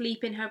Christ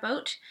asleep in her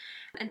boat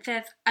and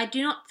says, "I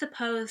do not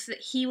suppose that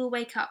he will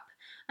wake up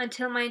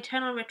until my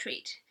eternal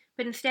retreat,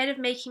 but instead of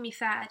making me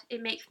sad,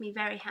 it makes me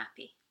very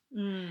happy."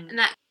 And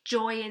that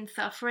joy in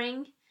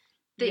suffering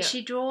that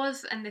she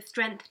draws, and the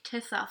strength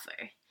to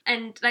suffer.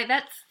 And like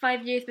that's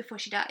 5 years before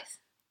she dies.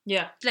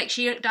 Yeah. Like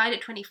she died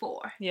at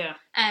 24. Yeah.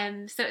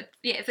 So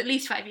yeah, it's at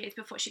least 5 years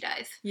before she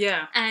dies.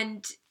 Yeah.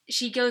 And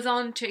she goes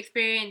on to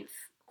experience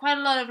quite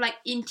a lot of like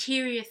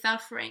interior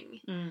suffering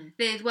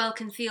that is well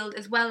concealed,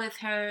 as well as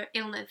her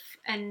illness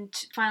and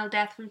final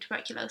death from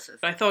tuberculosis.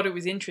 I thought it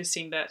was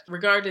interesting that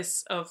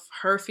regardless of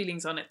her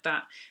feelings on it,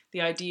 that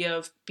the idea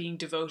of being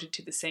devoted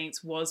to the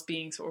saints was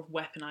being sort of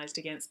weaponized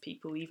against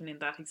people, even in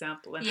that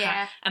example,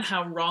 and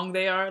how wrong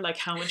they are, like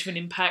how much of an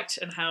impact,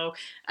 and how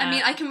I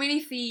mean, I can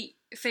really see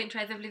Saint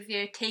Therese of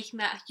Lisieux taking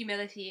that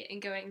humility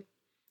and going,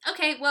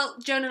 okay, well,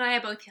 Joan and I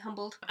are both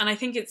humbled. And I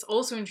think it's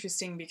also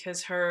interesting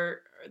because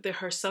her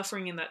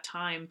suffering in that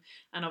time,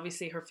 and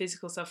obviously her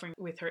physical suffering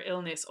with her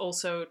illness,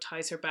 also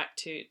ties her back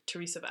to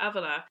Teresa of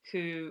Avila,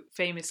 who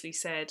famously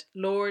said,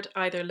 "Lord,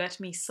 either let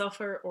me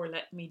suffer or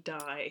let me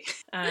die,"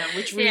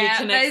 which really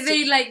connects.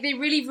 They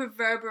really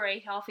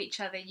reverberate off each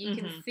other. You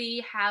can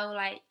see how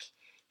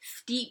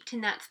steeped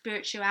in that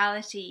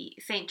spirituality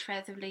Saint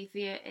Therese of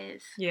Lisieux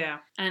is. Yeah.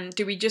 And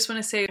do we just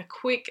want to say a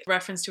quick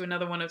reference to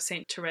another one of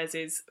Saint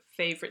Therese's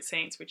favourite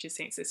saints, which is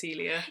Saint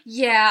Cecilia?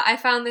 Yeah, I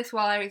found this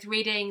while I was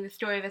reading The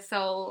Story of a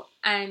Soul,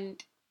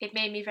 and it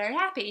made me very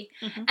happy.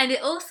 And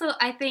it also,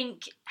 I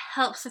think,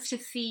 helps us to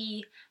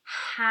see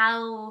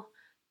how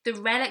the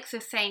relics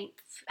of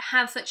saints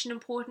have such an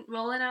important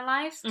role in our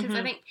lives, because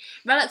I think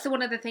relics are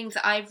one of the things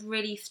that I've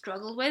really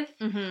struggled with,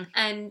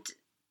 and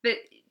that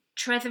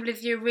Therese of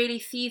Lisieux really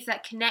sees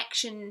that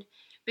connection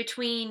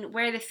between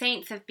where the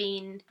saints have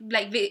been,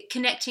 like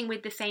connecting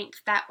with the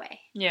saints that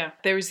way. Yeah,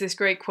 there was this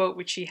great quote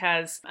which she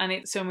has, and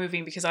it's so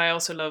moving because I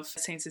also love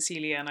Saint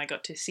Cecilia, and I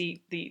got to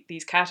see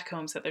these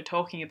catacombs that they're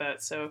talking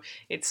about, so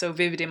it's so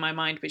vivid in my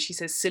mind. But she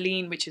says,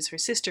 Celine, which is her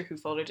sister who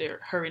followed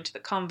her into the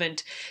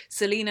convent,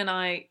 Celine and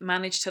I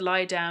managed to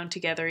lie down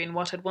together in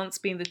what had once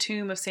been the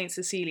tomb of Saint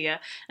Cecilia,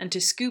 and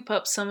to scoop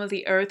up some of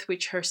the earth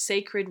which her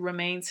sacred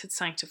remains had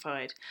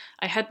sanctified.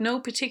 I had no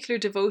particular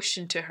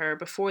devotion to her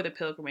before the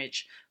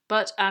pilgrimage,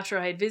 but after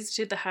I had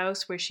visited the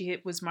house where she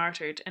was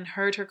martyred and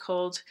heard her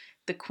called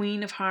the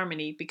Queen of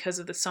Harmony because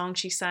of the song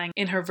she sang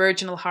in her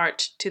virginal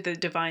heart to the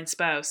divine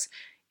spouse,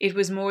 it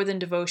was more than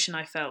devotion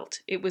I felt.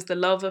 It was the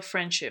love of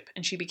friendship,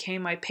 and she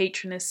became my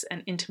patroness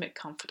and intimate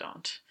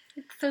confidant.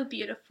 It's so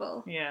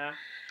beautiful. Yeah.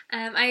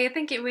 I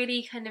think it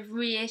really kind of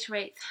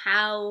reiterates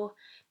how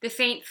the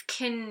saints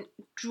can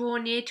draw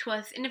near to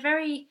us in a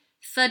very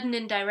sudden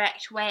and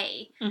direct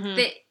way. Mm-hmm.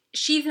 That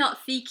she's not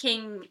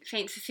seeking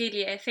Saint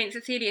Cecilia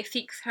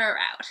seeks her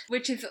out,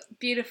 which is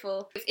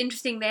beautiful. It's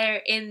interesting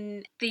there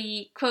in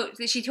the quote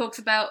that she talks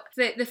about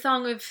the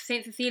song of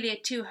Saint Cecilia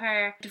to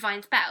her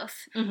divine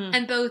spouse. Mm-hmm.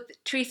 And both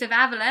Teresa of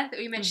Avila, that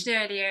we mentioned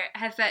earlier,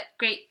 has that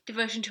great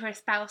devotion to her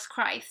spouse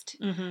Christ,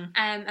 Mm-hmm.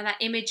 and that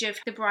image of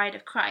the bride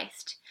of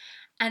Christ.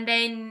 And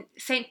then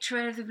Saint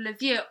Therese of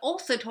Lisieux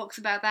also talks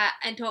about that,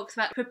 and talks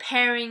about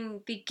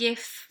preparing the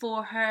gifts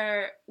for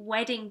her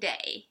wedding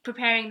day,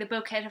 preparing the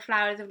bouquet of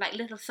flowers of like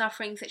little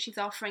sufferings that she's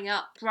offering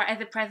up as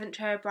a present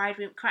to her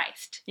bridegroom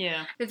Christ.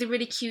 Yeah. There's a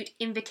really cute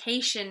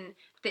invitation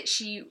that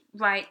she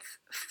writes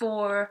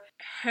for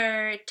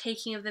her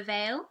taking of the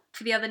veil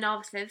for the other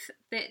novices,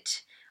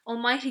 that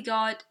Almighty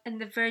God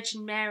and the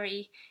Virgin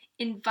Mary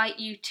invite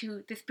you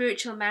to the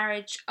spiritual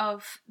marriage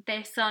of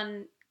their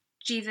son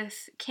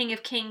Jesus, King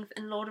of Kings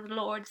and Lord of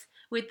Lords,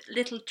 with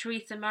little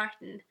Teresa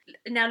Martin,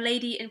 now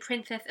Lady and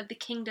Princess of the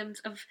Kingdoms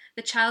of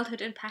the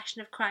Childhood and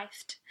Passion of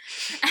Christ.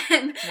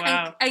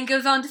 Wow. And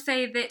goes on to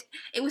say that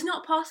it was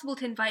not possible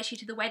to invite you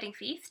to the wedding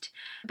feast,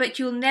 but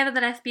you'll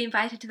nevertheless be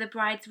invited to the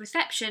bride's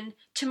reception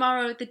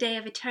tomorrow, the day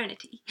of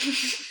eternity.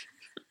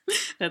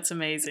 That's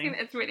amazing. I think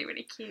that's really,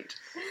 really cute.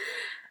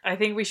 I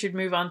think we should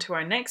move on to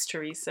our next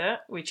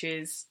Teresa, which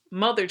is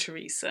Mother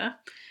Teresa,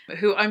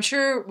 who I'm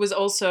sure was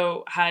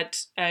also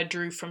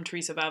drew from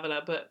Teresa of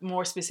Avila, but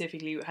more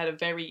specifically had a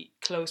very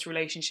close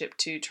relationship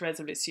to Therese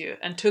of Lisieux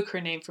and took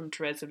her name from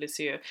Therese of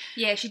Lisieux.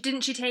 Yeah, she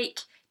take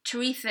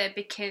Teresa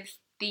because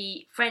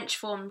the French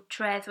form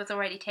Therese was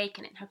already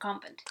taken in her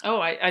convent. Oh,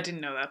 I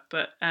didn't know that,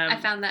 but I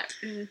found that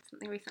in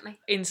something recently.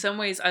 In some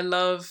ways, I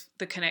love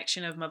the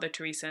connection of Mother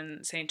Teresa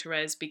and Saint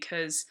Therese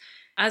because,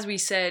 as we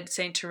said,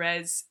 Saint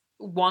Therese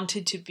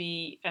wanted to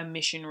be a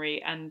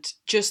missionary, and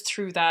just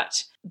through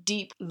that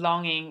deep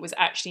longing was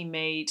actually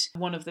made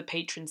one of the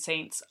patron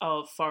saints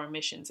of foreign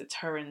missions. It's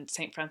her and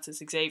Saint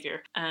Francis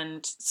Xavier.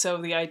 And so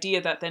the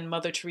idea that then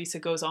Mother Teresa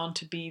goes on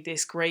to be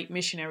this great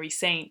missionary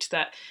saint,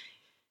 that,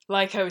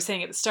 like I was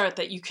saying at the start,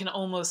 that you can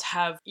almost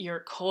have your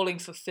calling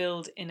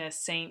fulfilled in a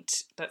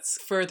saint that's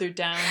further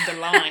down the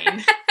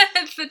line.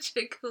 That's such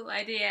a cool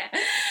idea.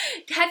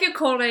 Have your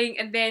calling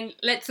and then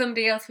let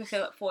somebody else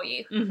fulfill it for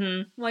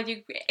you, while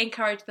you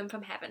encourage them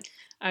from heaven.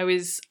 I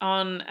was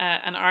on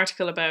an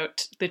article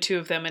about the two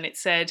of them, and it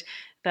said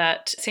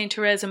that Saint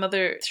Therese and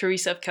Mother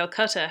Teresa of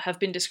Calcutta have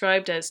been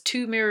described as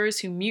two mirrors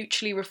who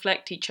mutually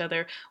reflect each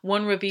other,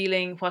 one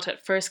revealing what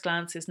at first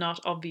glance is not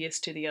obvious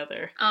to the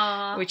other.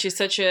 Aww. Which is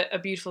such a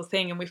beautiful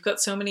thing. And we've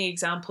got so many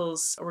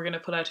examples, we're going to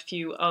pull out a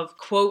few, of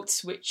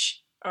quotes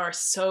which are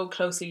so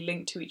closely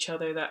linked to each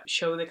other that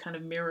show the kind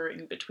of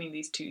mirroring between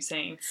these two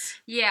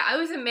saints. Yeah, I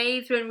was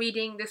amazed when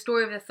reading The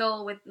Story of the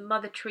Soul with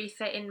Mother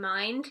Teresa in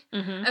mind,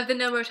 of the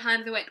number of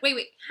times I went,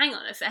 wait, hang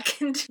on a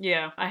second.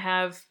 Yeah, I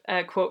have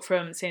a quote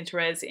from Saint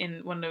Therese in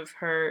one of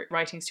her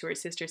writings to her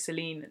sister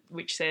Celine,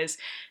 which says,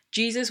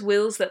 Jesus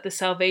wills that the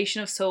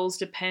salvation of souls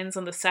depends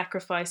on the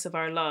sacrifice of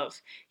our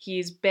love. He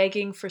is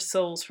begging for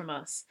souls from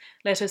us.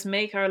 Let us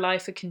make our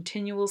life a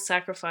continual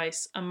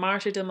sacrifice, a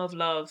martyrdom of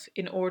love,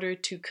 in order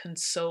to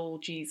console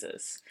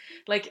Jesus.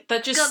 Like,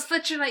 that just... Got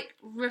such a,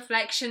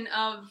 reflection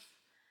of...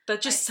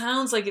 That just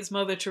sounds like it's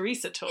Mother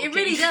Teresa talking. It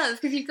really does,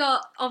 because you've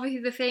got, obviously,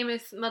 the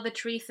famous Mother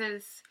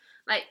Teresa's,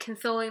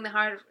 consoling the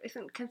heart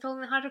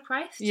of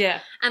Christ?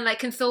 Yeah. And,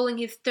 consoling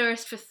his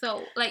thirst for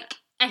soul.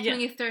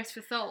 Echoing his thirst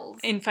for souls.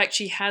 In fact,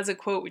 she has a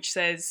quote which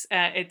says,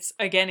 it's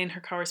again in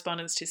her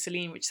correspondence to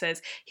Celine, which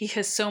says, he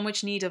has so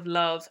much need of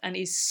love and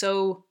is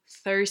so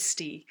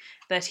thirsty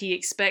that he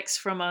expects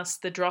from us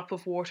the drop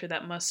of water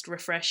that must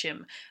refresh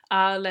him.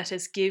 Ah, let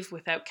us give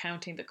without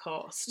counting the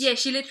cost. Yeah,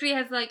 she literally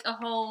has a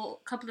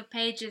whole couple of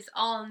pages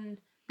on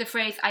the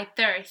phrase I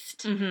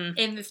thirst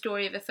in The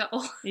Story of a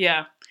Soul.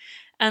 Yeah.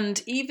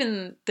 And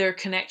even their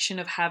connection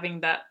of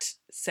having that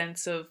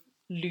sense of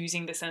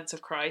losing the sense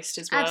of Christ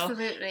as well.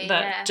 Absolutely,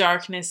 that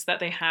darkness that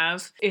they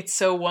have. It's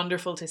so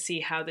wonderful to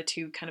see how the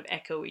two kind of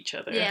echo each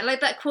other. Yeah, like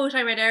that quote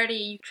I read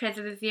earlier, Therese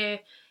of Lisieux,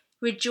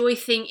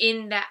 rejoicing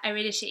in that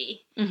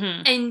aridity.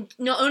 And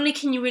not only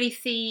can you really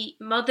see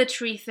Mother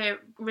Teresa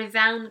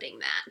resounding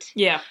that,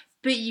 yeah,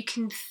 but you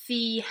can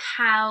see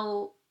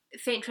how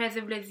Saint Therese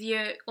of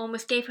Lisieux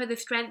almost gave her the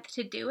strength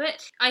to do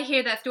it. I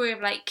hear that story of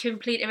like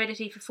complete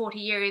aridity for 40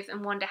 years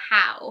and wonder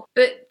how.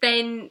 But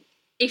then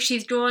if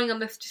she's drawing on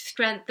the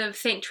strength of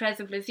Saint Therese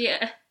of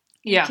Lisieux,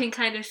 you can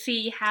kind of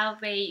see how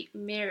they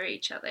mirror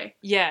each other.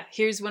 Yeah,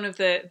 here's one of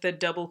the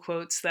double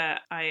quotes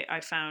that I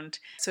found.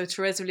 So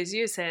Therese of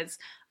Lisieux says,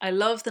 "I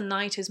love the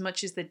night as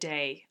much as the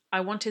day. I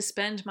want to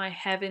spend my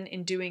heaven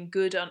in doing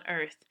good on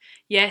earth.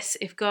 Yes,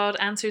 if God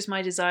answers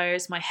my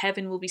desires, my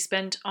heaven will be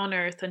spent on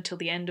earth until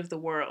the end of the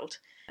world."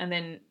 And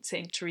then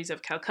St. Teresa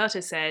of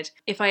Calcutta said,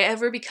 "If I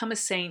ever become a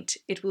saint,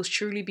 it will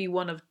surely be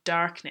one of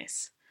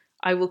darkness.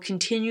 I will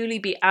continually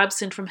be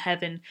absent from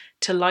heaven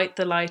to light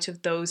the light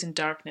of those in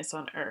darkness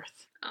on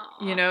earth."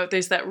 Aww. You know,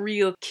 there's that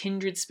real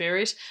kindred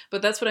spirit.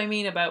 But that's what I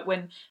mean about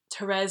when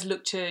Therese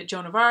looked to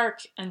Joan of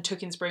Arc and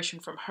took inspiration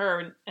from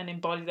her and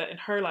embodied that in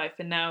her life.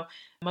 And now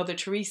Mother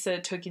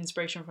Teresa took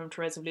inspiration from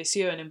Therese of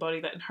Lisieux and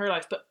embodied that in her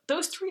life. But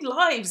those three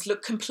lives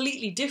look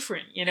completely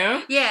different, you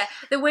know? Yeah,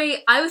 the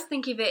way I was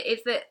thinking of it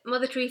is that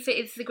Mother Teresa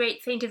is the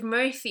great saint of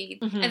mercy.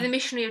 Mm-hmm. As a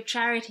missionary of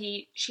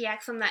charity, she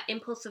acts on that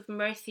impulse of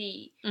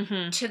mercy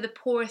to the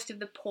poorest of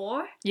the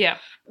poor. Yeah.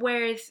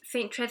 Whereas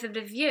Saint Therese of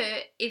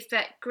Lisieux is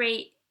that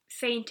great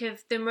saint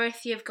of the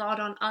mercy of God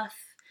on us,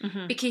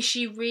 because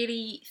she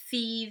really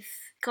sees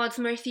God's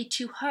mercy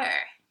to her.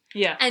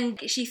 Yeah. And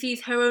she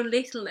sees her own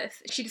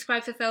littleness. She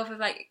describes herself as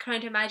like trying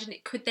to imagine,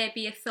 could there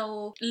be a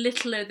soul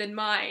littler than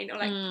mine, or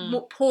like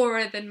more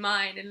poorer than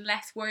mine and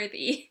less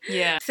worthy?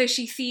 Yeah. So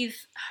she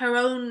sees her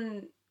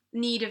own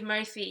need of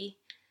mercy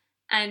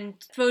and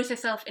throws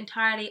herself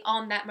entirely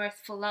on that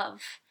merciful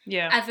love.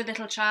 Yeah. As a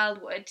little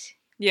child would.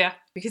 Yeah,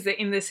 because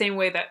in the same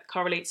way that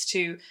correlates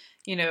to,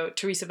 you know,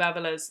 Teresa of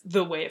Avila's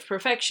The Way of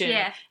Perfection,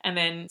 and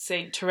then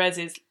Saint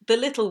Therese's The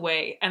Little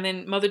Way, and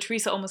then Mother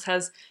Teresa almost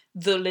has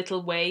the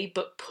little way,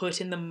 but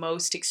put in the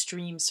most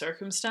extreme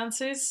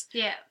circumstances.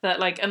 Yeah. That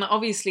like, and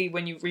obviously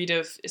when you read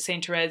of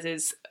Saint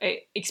Therese's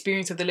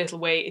experience of the little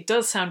way, it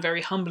does sound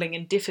very humbling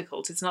and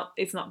difficult. It's not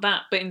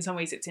that, but in some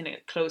ways it's in a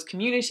closed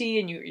community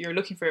and you're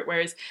looking for it.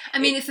 Whereas, I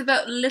mean, it's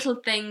about little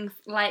things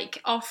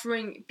like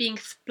being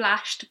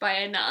splashed by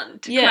a nun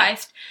to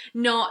Christ,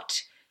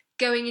 not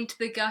going into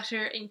the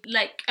gutter in,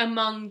 like,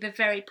 among the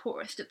very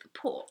poorest of the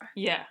poor.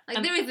 Yeah.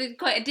 Like, there is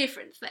quite a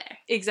difference there.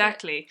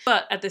 Exactly.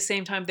 But at the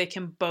same time, they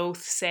can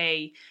both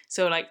say,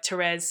 so like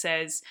Therese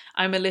says,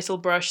 "I'm a little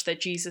brush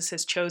that Jesus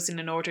has chosen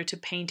in order to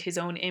paint his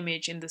own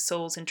image in the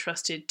souls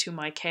entrusted to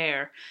my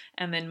care."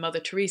 And then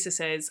Mother Teresa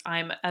says,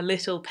 "I'm a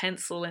little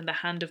pencil in the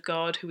hand of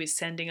God who is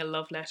sending a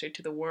love letter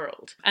to the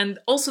world." And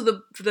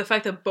also the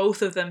fact that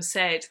both of them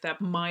said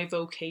that my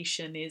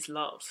vocation is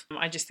love.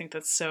 I just think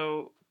that's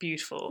so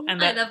beautiful.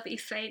 And I love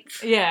these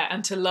saints. Yeah,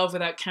 and to love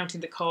without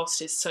counting the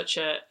cost is such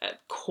a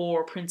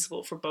core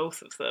principle for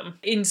both of them.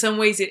 In some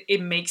ways,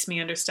 it makes me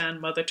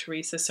understand Mother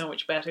Teresa so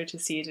much better to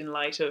see it in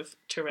light of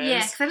Therese. Yeah,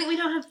 because I think we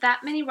don't have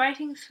that many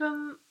writings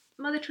from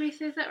Mother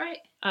Teresa, is that right?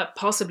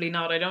 Possibly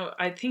not.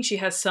 I think she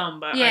has some,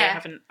 but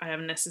I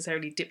haven't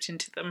necessarily dipped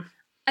into them.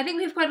 I think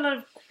we have quite a lot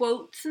of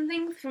quotes and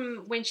things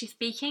from when she's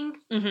speaking,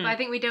 but I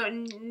think we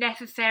don't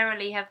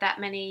necessarily have that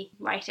many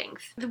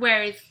writings.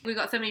 Whereas we've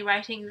got so many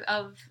writings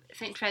of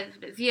Saint Therese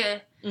of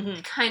Lisieux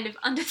to kind of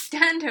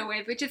understand her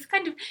with, which is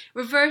kind of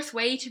reverse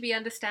way to be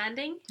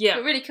understanding. Yeah.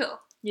 But really cool.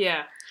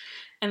 Yeah.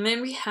 And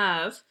then we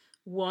have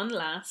one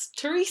last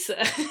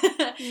Teresa.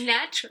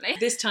 Naturally.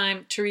 This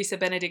time, Teresa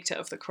Benedicta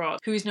of the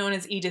Cross, who is known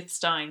as Edith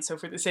Stein. So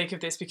for the sake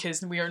of this,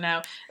 because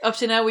up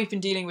to now we've been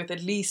dealing with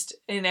at least,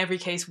 in every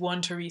case,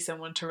 one Teresa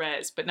and one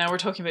Therese. But now we're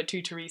talking about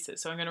two Teresas.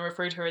 So I'm going to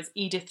refer to her as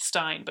Edith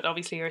Stein, but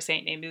obviously her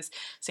saint name is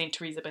Saint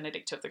Teresa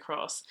Benedicta of the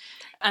Cross.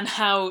 And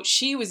how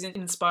she was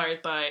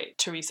inspired by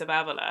Teresa of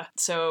Avila.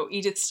 So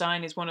Edith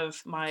Stein is one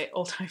of my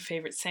all-time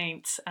favourite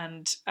saints,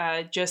 and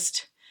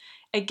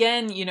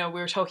again, you know, we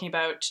were talking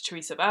about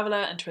Teresa of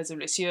Avila and Therese of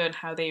Lisieux and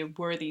how they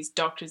were these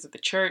doctors of the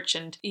church,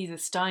 and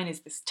Edith Stein is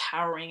this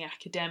towering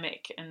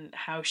academic and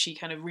how she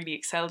kind of really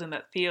excelled in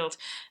that field.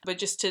 But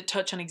just to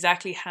touch on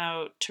exactly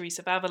how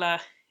Teresa of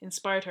Avila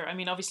inspired her, I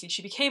mean, obviously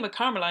she became a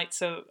Carmelite,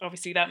 so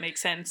obviously that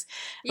makes sense.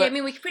 Yeah, I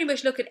mean, we could pretty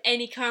much look at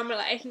any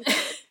Carmelite and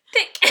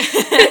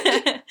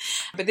tick.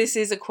 But this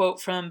is a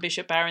quote from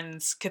Bishop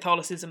Barron's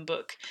Catholicism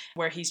book,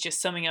 where he's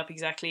just summing up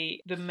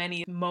exactly the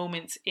many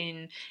moments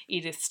in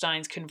Edith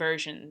Stein's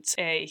conversions.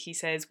 He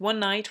says, "One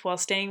night, while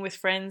staying with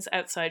friends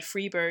outside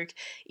Freiburg,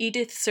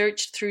 Edith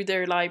searched through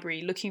their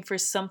library looking for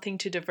something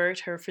to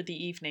divert her for the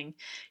evening.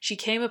 She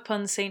came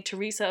upon St.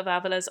 Teresa of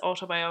Avila's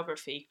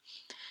autobiography.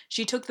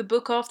 She took the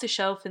book off the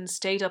shelf and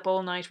stayed up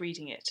all night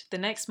reading it. The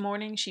next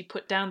morning, she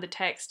put down the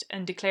text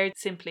and declared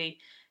simply,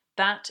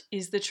 'That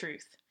is the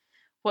truth.'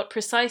 What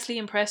precisely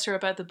impressed her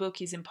about the book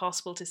is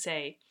impossible to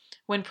say.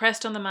 When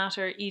pressed on the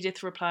matter,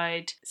 Edith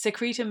replied,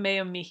 'Secretum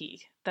meum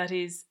mihi,' that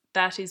is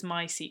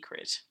my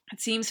secret." It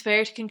seems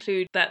fair to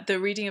conclude that the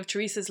reading of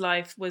Teresa's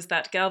life was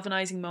that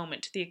galvanizing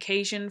moment, the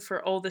occasion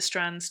for all the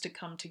strands to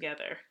come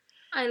together.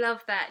 I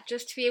love that.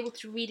 Just to be able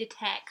to read a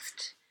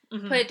text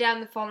put it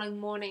down the following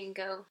morning and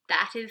go,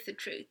 that is the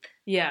truth.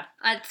 Yeah.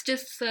 It's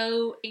just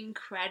so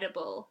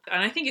incredible.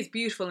 And I think it's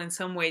beautiful in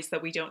some ways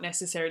that we don't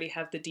necessarily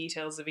have the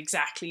details of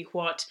exactly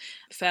what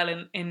fell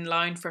in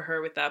line for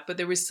her with that. But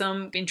there was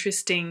some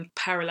interesting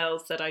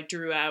parallels that I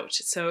drew out,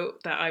 so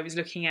that I was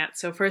looking at.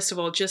 So first of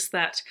all, just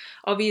that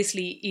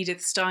obviously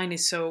Edith Stein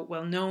is so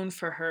well known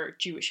for her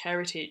Jewish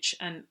heritage,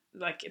 and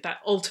like that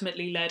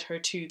ultimately led her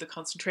to the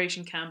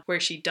concentration camp where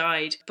she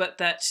died, but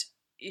that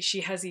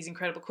she has these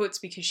incredible quotes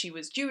because she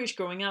was Jewish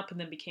growing up and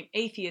then became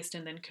atheist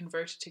and then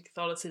converted to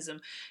Catholicism.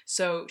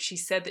 So she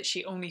said that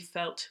she only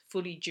felt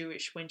fully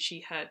Jewish when she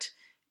had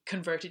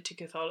converted to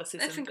Catholicism.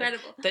 That's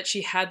incredible. That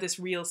she had this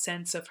real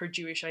sense of her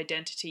Jewish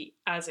identity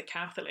as a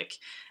Catholic.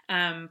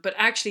 But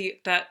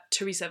actually that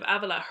Teresa of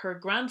Avila, her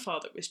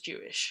grandfather was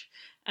Jewish.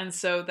 And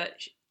so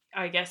that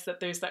I guess that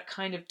there's that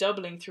kind of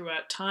doubling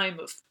throughout time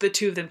of the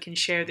two of them can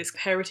share this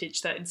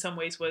heritage that in some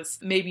ways was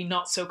maybe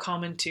not so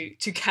common to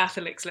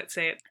Catholics, let's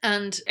say.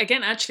 And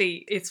again,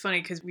 actually, it's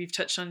funny because we've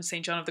touched on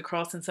St. John of the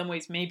Cross in some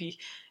ways. Maybe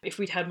if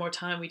we'd had more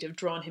time, we'd have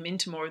drawn him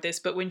into more of this.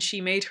 But when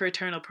she made her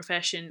eternal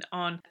profession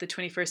on the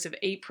 21st of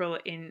April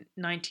in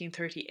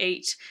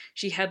 1938,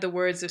 she had the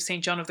words of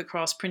St. John of the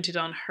Cross printed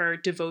on her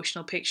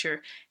devotional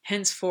picture,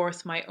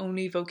 "Henceforth my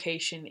only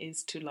vocation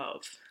is to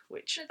love."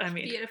 Which, That's I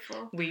mean,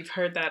 beautiful. We've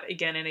heard that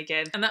again and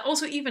again. And that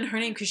also even her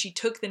name, because she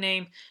took the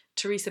name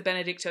Teresa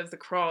Benedicta of the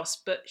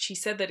Cross, but she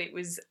said that it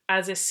was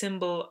as a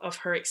symbol of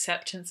her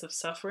acceptance of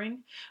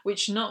suffering,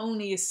 which not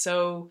only is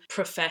so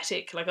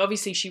prophetic, like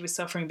obviously she was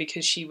suffering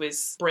because she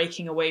was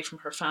breaking away from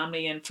her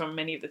family and from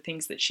many of the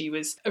things that she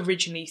was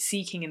originally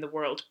seeking in the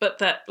world, but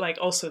that like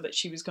also that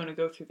she was going to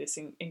go through this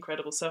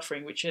incredible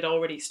suffering, which had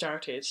already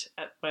started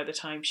by the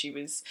time she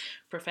was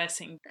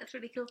professing. That's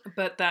really cool.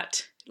 But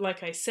that,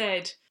 like I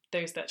said,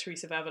 there's that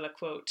Teresa of Avila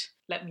quote,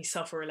 "Let me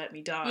suffer or let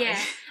me die."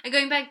 Yeah, and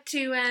going back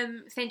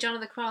to St. John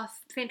of the Cross,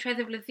 St.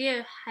 Teresa of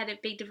Lisieux had a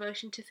big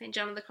devotion to St.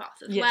 John of the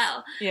Cross as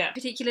well. Yeah.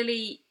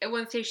 Particularly, at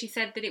one stage she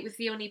said that it was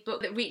the only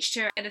book that reached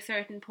her at a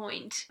certain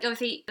point.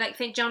 Obviously, like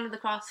St. John of the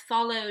Cross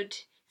followed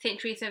St.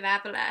 Teresa of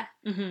Avila,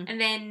 and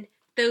then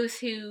those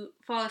who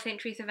follow St.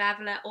 Teresa of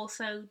Avila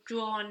also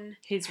draw on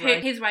his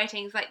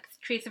writings, like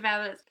Teresa of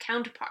Avila's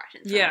counterpart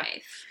in some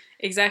ways.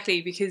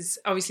 Exactly, because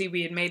obviously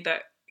we had made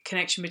that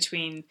connection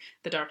between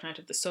The Dark Night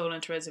of the Soul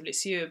and Therese of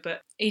Lisieux,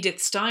 but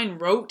Edith Stein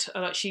wrote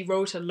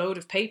a load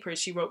of papers.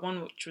 She wrote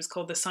one which was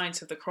called The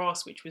Science of the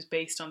Cross, which was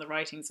based on the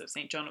writings of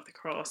St. John of the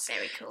Cross.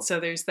 Very cool. So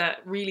there's that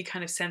really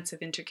kind of sense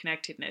of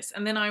interconnectedness.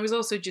 And then I was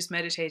also just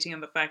meditating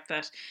on the fact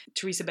that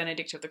Teresa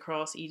Benedict of the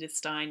Cross, Edith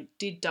Stein,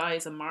 did die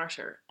as a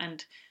martyr,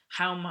 and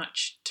how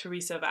much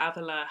Teresa of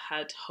Avila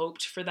had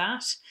hoped for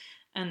that,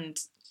 and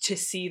to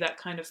see that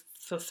kind of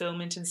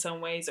fulfillment in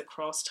some ways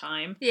across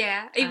time.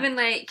 Yeah, even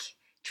like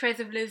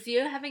Teresa of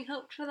Lisieux having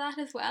hoped for that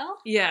as well.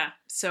 Yeah,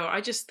 so I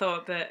just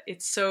thought that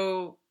it's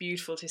so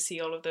beautiful to see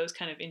all of those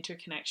kind of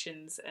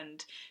interconnections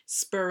and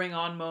spurring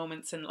on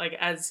moments, and like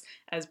as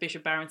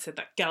Bishop Barron said,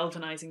 that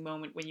galvanizing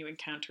moment when you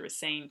encounter a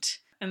saint.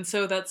 And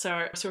so that's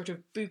our sort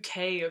of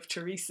bouquet of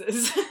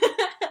Teresas.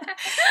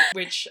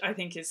 Which I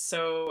think is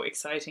so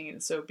exciting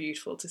and so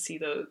beautiful to see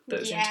those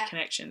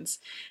interconnections.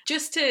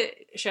 Just to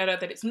shout out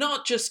that it's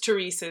not just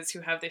Teresas who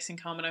have this in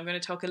common, I'm going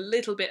to talk a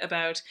little bit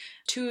about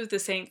two of the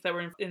saints that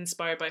were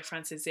inspired by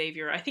Francis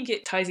Xavier. I think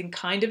it ties in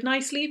kind of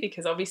nicely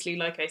because obviously,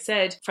 like I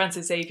said,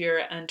 Francis Xavier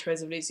and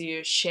Therese of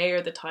Lisieux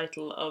share the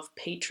title of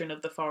patron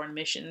of the foreign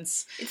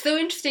missions. It's so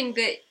interesting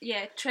that,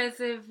 Therese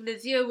of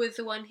Lisieux was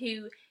the one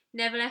who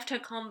never left her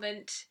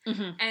convent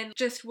and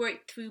just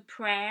worked through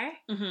prayer.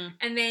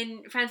 And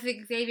then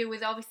Francis Xavier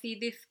was obviously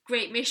this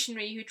great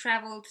missionary who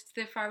travelled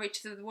to the far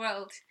reaches of the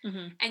world.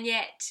 And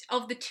yet,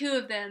 of the two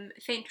of them,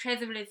 St.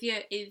 Therese of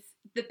Lisieux is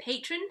the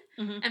patron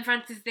and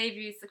Francis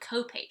Xavier is the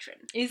co-patron.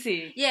 Is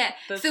he? Yeah.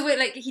 So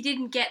he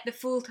didn't get the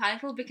full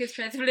title because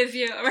Therese of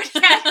Lisieux already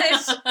had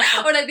it.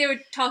 Or they were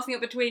tossing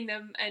it between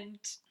them, and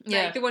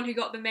the one who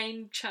got the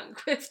main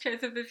chunk was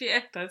Therese of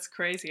Lisieux. That's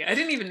crazy. I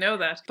didn't even know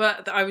that.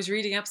 But I was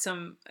reading up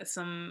some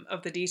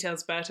of the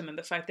details about him and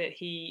the fact that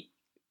he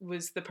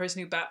was the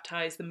person who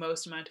baptized the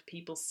most amount of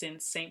people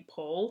since St.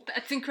 Paul.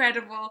 That's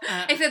incredible.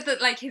 Except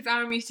that his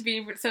arm used to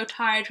be so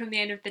tired from the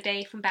end of the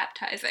day from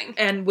baptizing.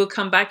 And we'll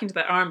come back into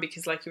that arm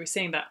because like you were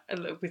saying, that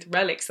with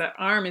relics, that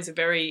arm is a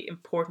very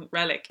important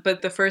relic.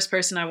 But the first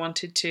person I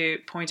wanted to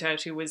point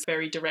out who was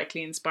very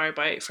directly inspired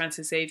by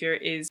Francis Xavier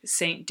is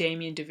Saint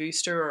Damien de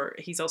Veuster, or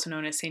he's also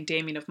known as Saint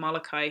Damien of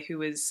Molokai, who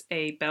was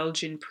a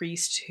Belgian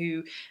priest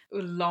who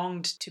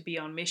longed to be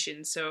on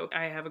mission. So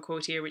I have a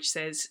quote here which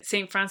says,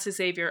 "Saint Francis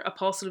Xavier,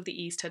 Apostle of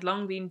the East, had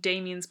long been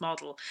Damien's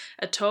model.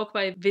 A talk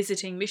by a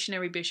visiting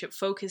missionary bishop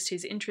focused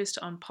his interest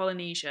on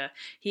Polynesia.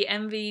 He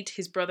envied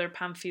his brother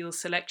Pamphil's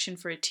selection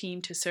for a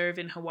team to serve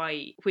in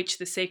Hawaii, which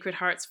the Sacred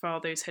Heart's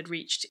fathers had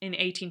reached in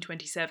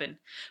 1827.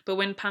 But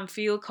when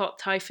Pamphil caught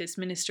typhus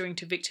ministering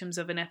to victims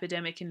of an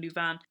epidemic in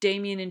Louvain,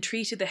 Damien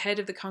entreated the head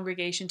of the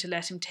congregation to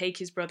let him take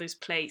his brother's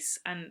place."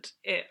 And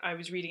I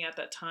was reading at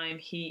that time,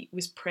 he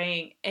was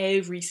praying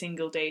every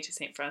single day to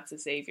St.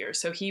 Francis Xavier.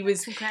 So he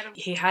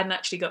hadn't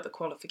actually got the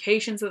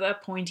qualifications restrictions at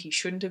that point. He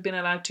shouldn't have been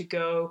allowed to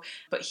go,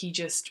 but he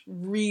just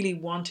really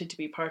wanted to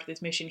be part of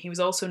this mission. He was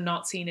also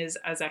not seen as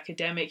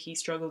academic. He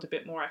struggled a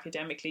bit more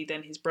academically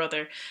than his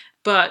brother.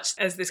 But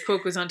as this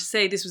quote goes on to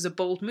say, this was a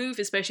bold move,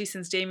 especially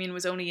since Damien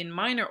was only in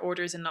minor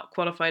orders and not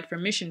qualified for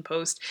mission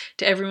post.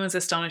 To everyone's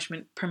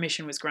astonishment,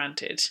 permission was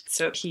granted.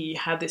 So he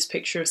had this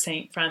picture of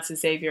St.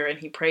 Francis Xavier and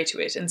he prayed to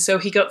it. And so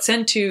he got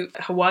sent to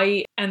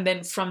Hawaii, and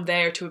then from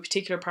there to a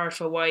particular part of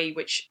Hawaii,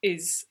 which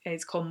is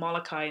called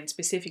Molokai, and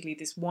specifically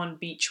this one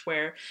beach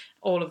where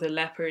all of the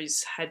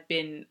lepers had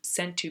been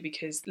sent to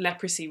because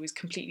leprosy was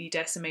completely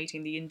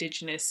decimating the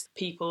indigenous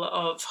people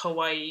of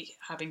Hawaii,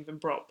 having been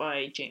brought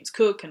by James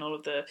Cook and all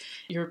of the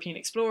European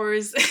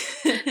explorers.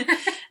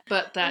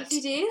 But that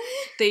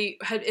they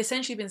had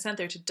essentially been sent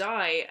there to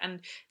die,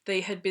 and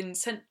they had been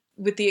sent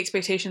with the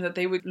expectation that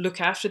they would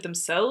look after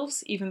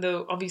themselves, even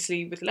though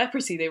obviously with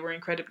leprosy they were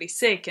incredibly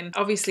sick. And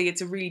obviously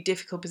it's a really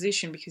difficult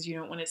position because you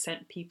don't want to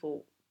send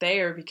people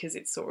there because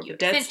it's sort of You're a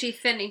death. essentially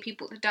sending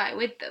people to die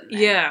with them.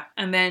 Then. Yeah,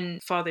 and then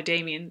Father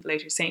Damien,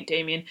 later Saint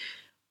Damien,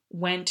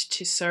 went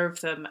to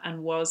serve them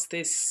and was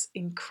this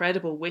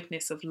incredible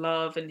witness of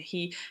love. And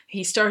he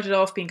started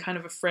off being kind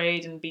of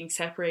afraid and being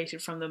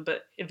separated from them,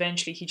 but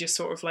eventually he just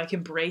sort of like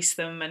embraced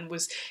them and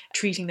was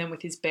treating them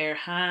with his bare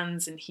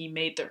hands, and he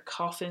made their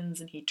coffins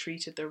and he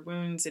treated their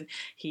wounds, and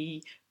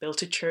he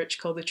built a church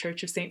called the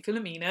Church of St.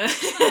 Philomena.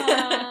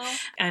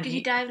 And did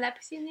he die of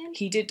leprosy in the end?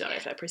 He did die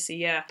of leprosy,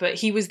 yeah. But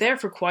he was there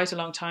for quite a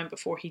long time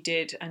before he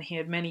did, and he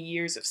had many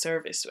years of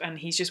service, and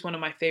he's just one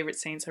of my favourite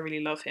saints. I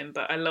really love him,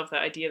 but I love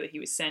that idea that he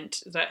was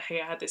sent, that he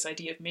had this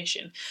idea of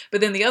mission. But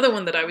then the other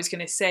one that I was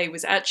going to say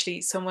was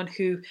actually someone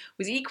who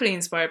was equally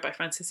inspired by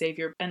Francis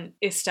Xavier and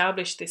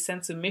established this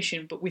sense of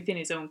mission, but within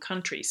his own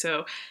country.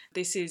 So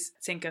this is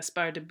St.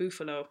 Gaspar de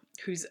Buffalo,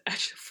 whose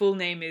actual full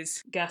name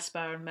is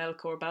Gaspar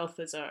Melchor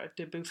Balthazar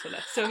de Buffalo.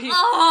 So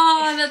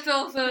that's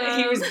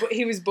awesome.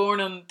 He was born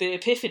on the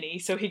Epiphany,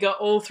 so he got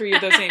all three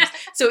of those names.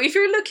 So if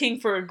you're looking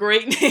for a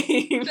great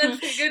name, that's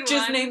a good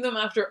just one. name them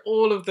after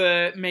all of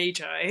the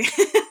Magi.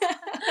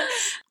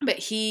 But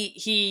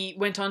he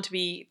went on to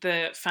be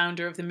the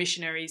founder of the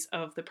Missionaries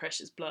of the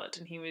Precious Blood,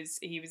 and he was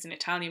an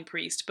Italian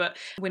priest. But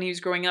when he was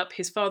growing up,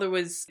 his father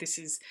was, this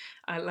is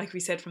like we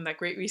said from that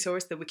great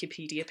resource, the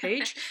Wikipedia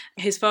page,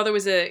 his father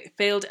was a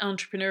failed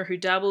entrepreneur who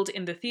dabbled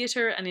in the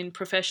theatre and in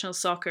professional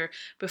soccer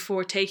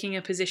before taking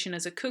a position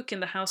as a cook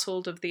in the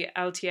household of the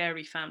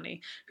Altieri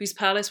family, whose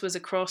palace was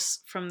across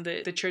from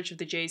the Church of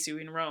the Gesù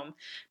in Rome.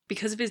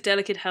 Because of his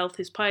delicate health,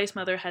 his pious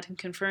mother had him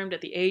confirmed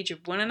at the age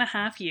of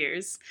 1.5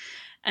 years.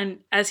 And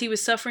as he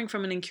was suffering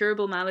from an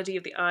incurable malady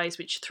of the eyes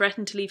which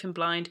threatened to leave him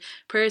blind,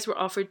 prayers were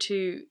offered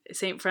to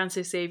St.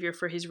 Francis Xavier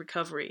for his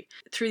recovery.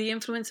 Through the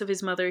influence of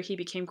his mother, he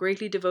became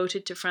greatly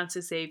devoted to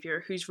Francis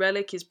Xavier, whose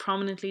relic is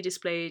prominently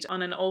displayed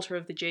on an altar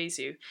of the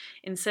Gesù.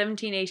 In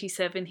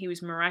 1787, he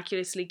was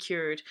miraculously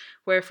cured,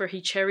 wherefore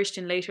he cherished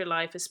in later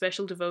life a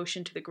special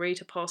devotion to the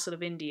great apostle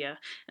of India,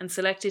 and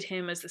selected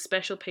him as the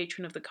special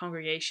patron of the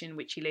congregation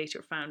which he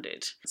later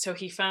founded. So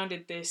he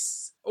founded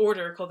this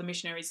order called the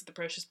Missionaries of the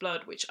Precious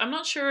Blood, which I'm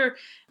not sure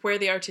where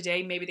they are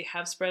today. Maybe they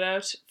have spread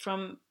out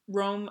from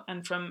Rome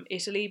and from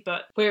Italy,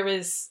 but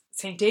whereas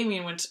St.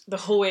 Damien went the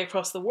whole way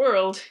across the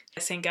world,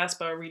 St.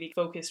 Gaspar really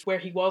focused where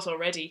he was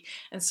already,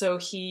 and so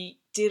he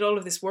did all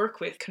of this work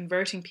with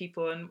converting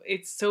people, and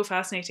it's so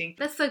fascinating.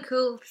 That's so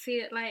cool to see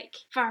it like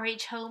far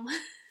reach home.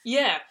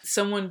 Yeah,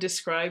 someone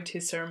described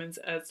his sermons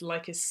as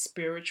like a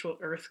spiritual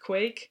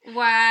earthquake.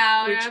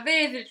 Wow, there's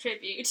a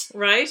tribute.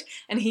 Right?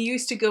 And he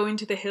used to go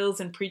into the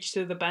hills and preach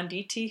to the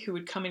banditti who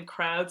would come in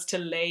crowds to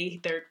lay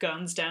their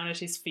guns down at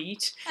his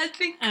feet. That's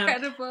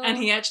incredible. And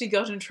he actually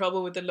got in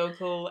trouble with the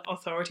local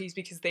authorities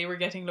because they were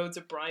getting loads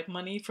of bribe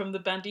money from the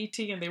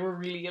banditti, and they were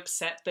really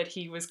upset that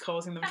he was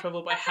causing them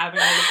trouble by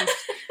having all of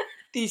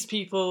these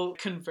people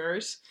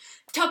convert.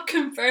 Stop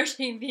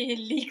converting the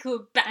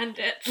illegal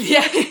bandits.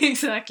 Yeah,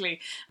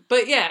 exactly.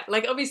 But yeah,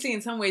 like obviously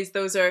in some ways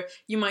those are,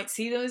 you might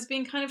see those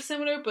being kind of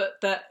similar,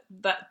 but that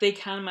they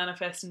can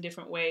manifest in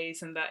different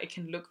ways, and that it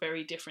can look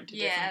very different to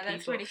different people. Yeah,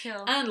 that's pretty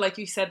cool. And like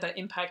you said, that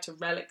impact of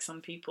relics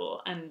on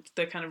people and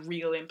the kind of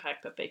real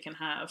impact that they can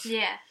have.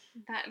 Yeah,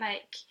 that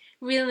like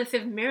realness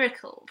of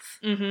miracles.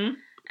 Mm-hmm.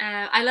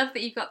 I love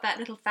that you got that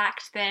little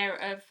fact there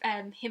of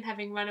him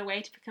having run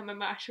away to become a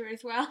martyr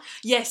as well.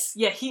 Yes,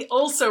 yeah, he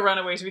also ran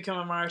away to become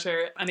a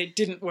martyr, and it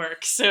didn't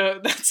work, so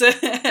that's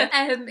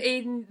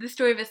in The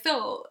Story of a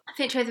Soul,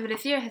 St. Teresa of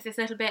Lisieux has this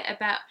little bit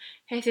about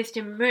her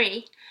sister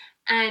Marie,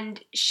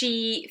 and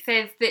she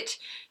says that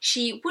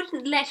she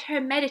wouldn't let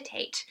her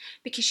meditate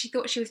because she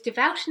thought she was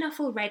devout enough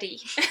already,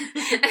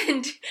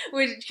 and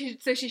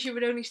so she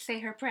would only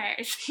say her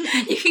prayers.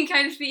 You can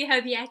kind of see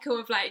how the echo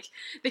of like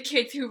the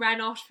kids who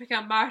ran off to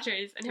become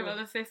martyrs, and her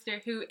other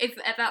sister, who is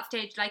at that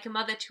stage like a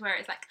mother to her,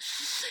 is like,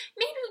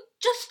 maybe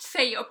just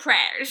say your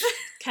prayers.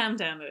 Calm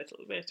down a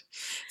little bit.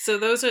 So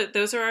those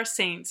are our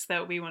saints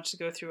that we wanted to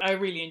go through. I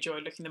really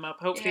enjoyed looking them up.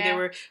 Hopefully they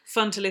were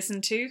fun to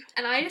listen to.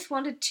 And I just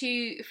wanted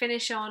to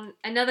finish on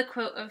another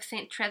quote of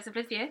St. Teresa of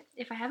Lisieux,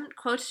 if I haven't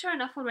quoted her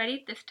enough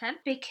already this time,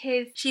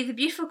 because she has a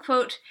beautiful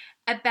quote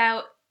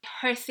about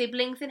her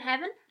siblings in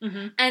heaven.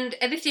 Mm-hmm. And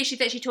at this stage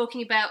she's actually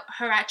talking about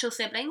her actual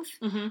siblings,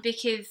 Mm-hmm.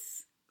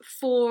 because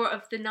 4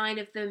 of the 9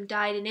 of them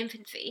died in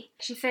infancy.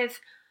 She says,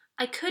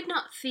 I could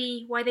not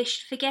see why they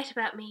should forget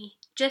about me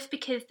just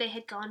because they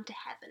had gone to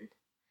heaven.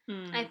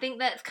 I think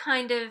that's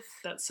kind of...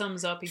 That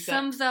sums up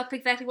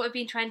exactly what I've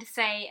been trying to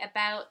say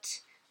about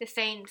the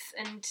saints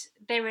and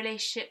their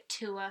relationship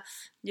to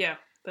us. Yeah,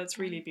 that's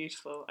really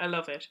beautiful. I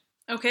love it.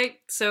 Okay,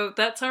 so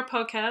that's our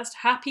podcast.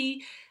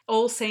 Happy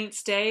All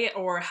Saints Day,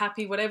 or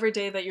happy whatever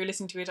day that you're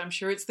listening to it. I'm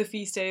sure it's the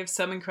feast day of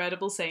some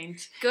incredible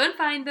saint. Go and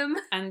find them.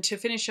 And to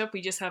finish up,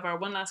 we just have our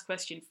one last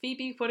question.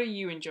 Phoebe, what are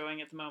you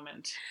enjoying at the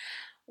moment?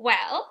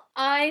 Well,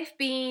 I've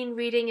been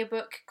reading a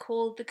book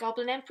called The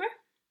Goblin Emperor,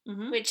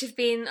 which has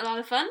been a lot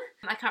of fun.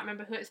 I can't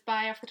remember who it's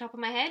by off the top of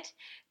my head,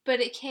 but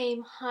it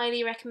came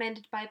highly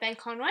recommended by Ben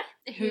Conroy,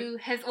 who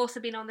has also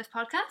been on this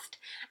podcast,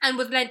 and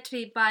was lent to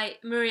me by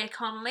Maria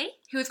Connolly,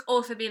 who has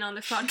also been on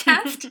this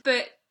podcast.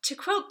 But to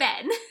quote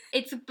Ben,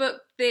 it's a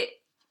book that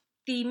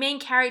the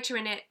main character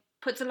in it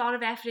puts a lot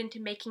of effort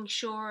into making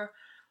sure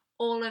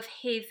all of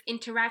his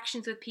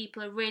interactions with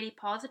people are really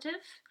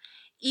positive,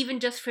 even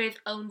just for his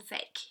own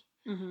sake.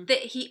 That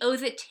he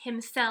owes it to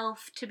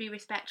himself to be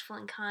respectful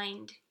and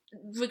kind,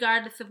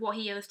 regardless of what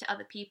he owes to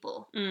other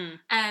people.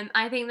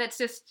 I think that's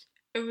just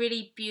a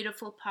really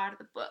beautiful part of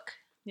the book.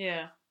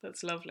 Yeah,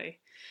 that's lovely.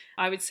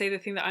 I would say the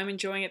thing that I'm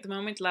enjoying at the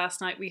moment,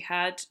 last night we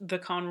had the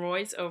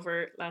Conroys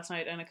over last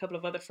night and a couple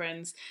of other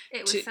friends.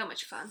 It was so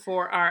much fun.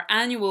 For our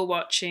annual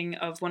watching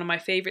of one of my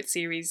favourite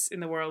series in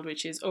the world,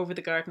 which is Over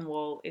the Garden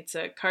Wall. It's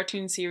a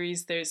cartoon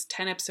series. There's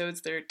 10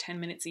 episodes. They're 10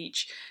 minutes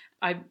each.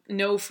 I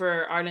know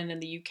for Ireland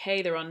and the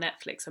UK they're on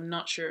Netflix. I'm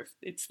not sure if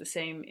it's the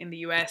same in the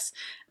US,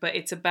 but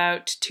it's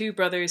about 2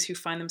 brothers who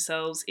find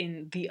themselves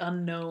in the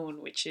unknown,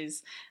 which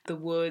is the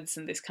woods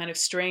and this kind of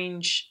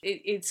strange...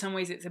 In some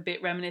ways it's a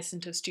bit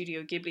reminiscent of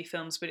Studio Ghibli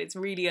films, but it's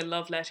really a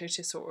love letter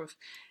to sort of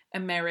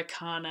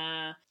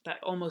Americana, that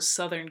almost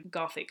southern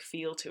gothic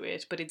feel to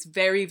it, but it's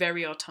very,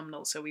 very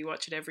autumnal, so we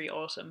watch it every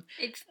autumn.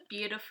 It's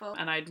beautiful.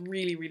 And I'd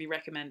really, really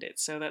recommend it.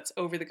 So that's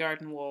Over the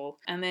Garden Wall.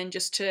 And then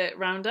just to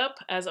round up,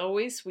 as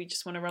always, we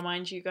just want to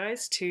remind you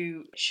guys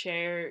to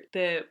share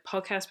the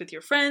podcast with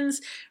your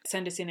friends,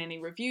 send us in any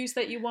reviews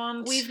that you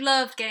want. We've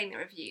loved getting the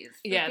reviews.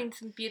 Yeah. There's been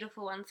some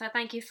beautiful ones, so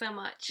thank you so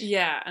much.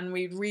 Yeah, and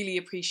we really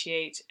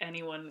appreciate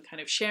anyone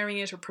kind of sharing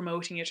it or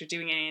promoting it or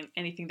doing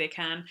anything they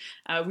can.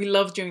 We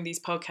love doing these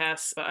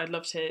podcasts, but I'd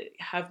love to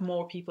have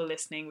more people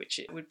listening, which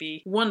would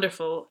be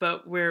wonderful,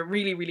 but we're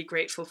really, really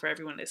grateful for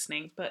everyone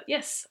listening. But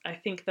yes, I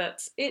think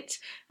that's it.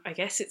 I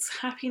guess it's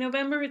Happy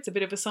November. It's a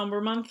bit of a somber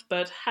month,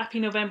 but Happy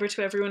November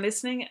to everyone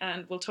listening,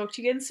 and we'll talk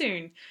to you again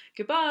soon.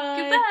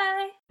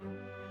 Goodbye. Goodbye.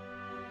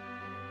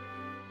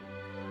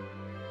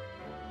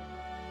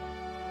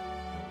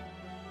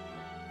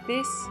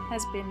 This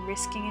has been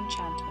Risking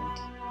Enchantment.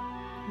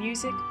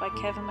 Music by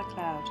Kevin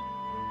MacLeod.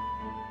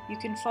 You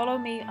can follow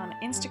me on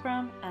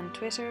Instagram and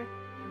Twitter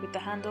with the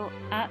handle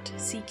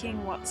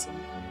 @SeekingWatson.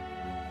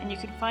 And you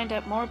can find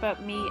out more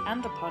about me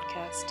and the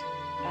podcast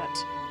at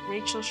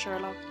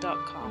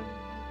rachelsherlock.com.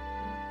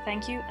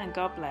 Thank you and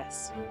God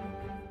bless.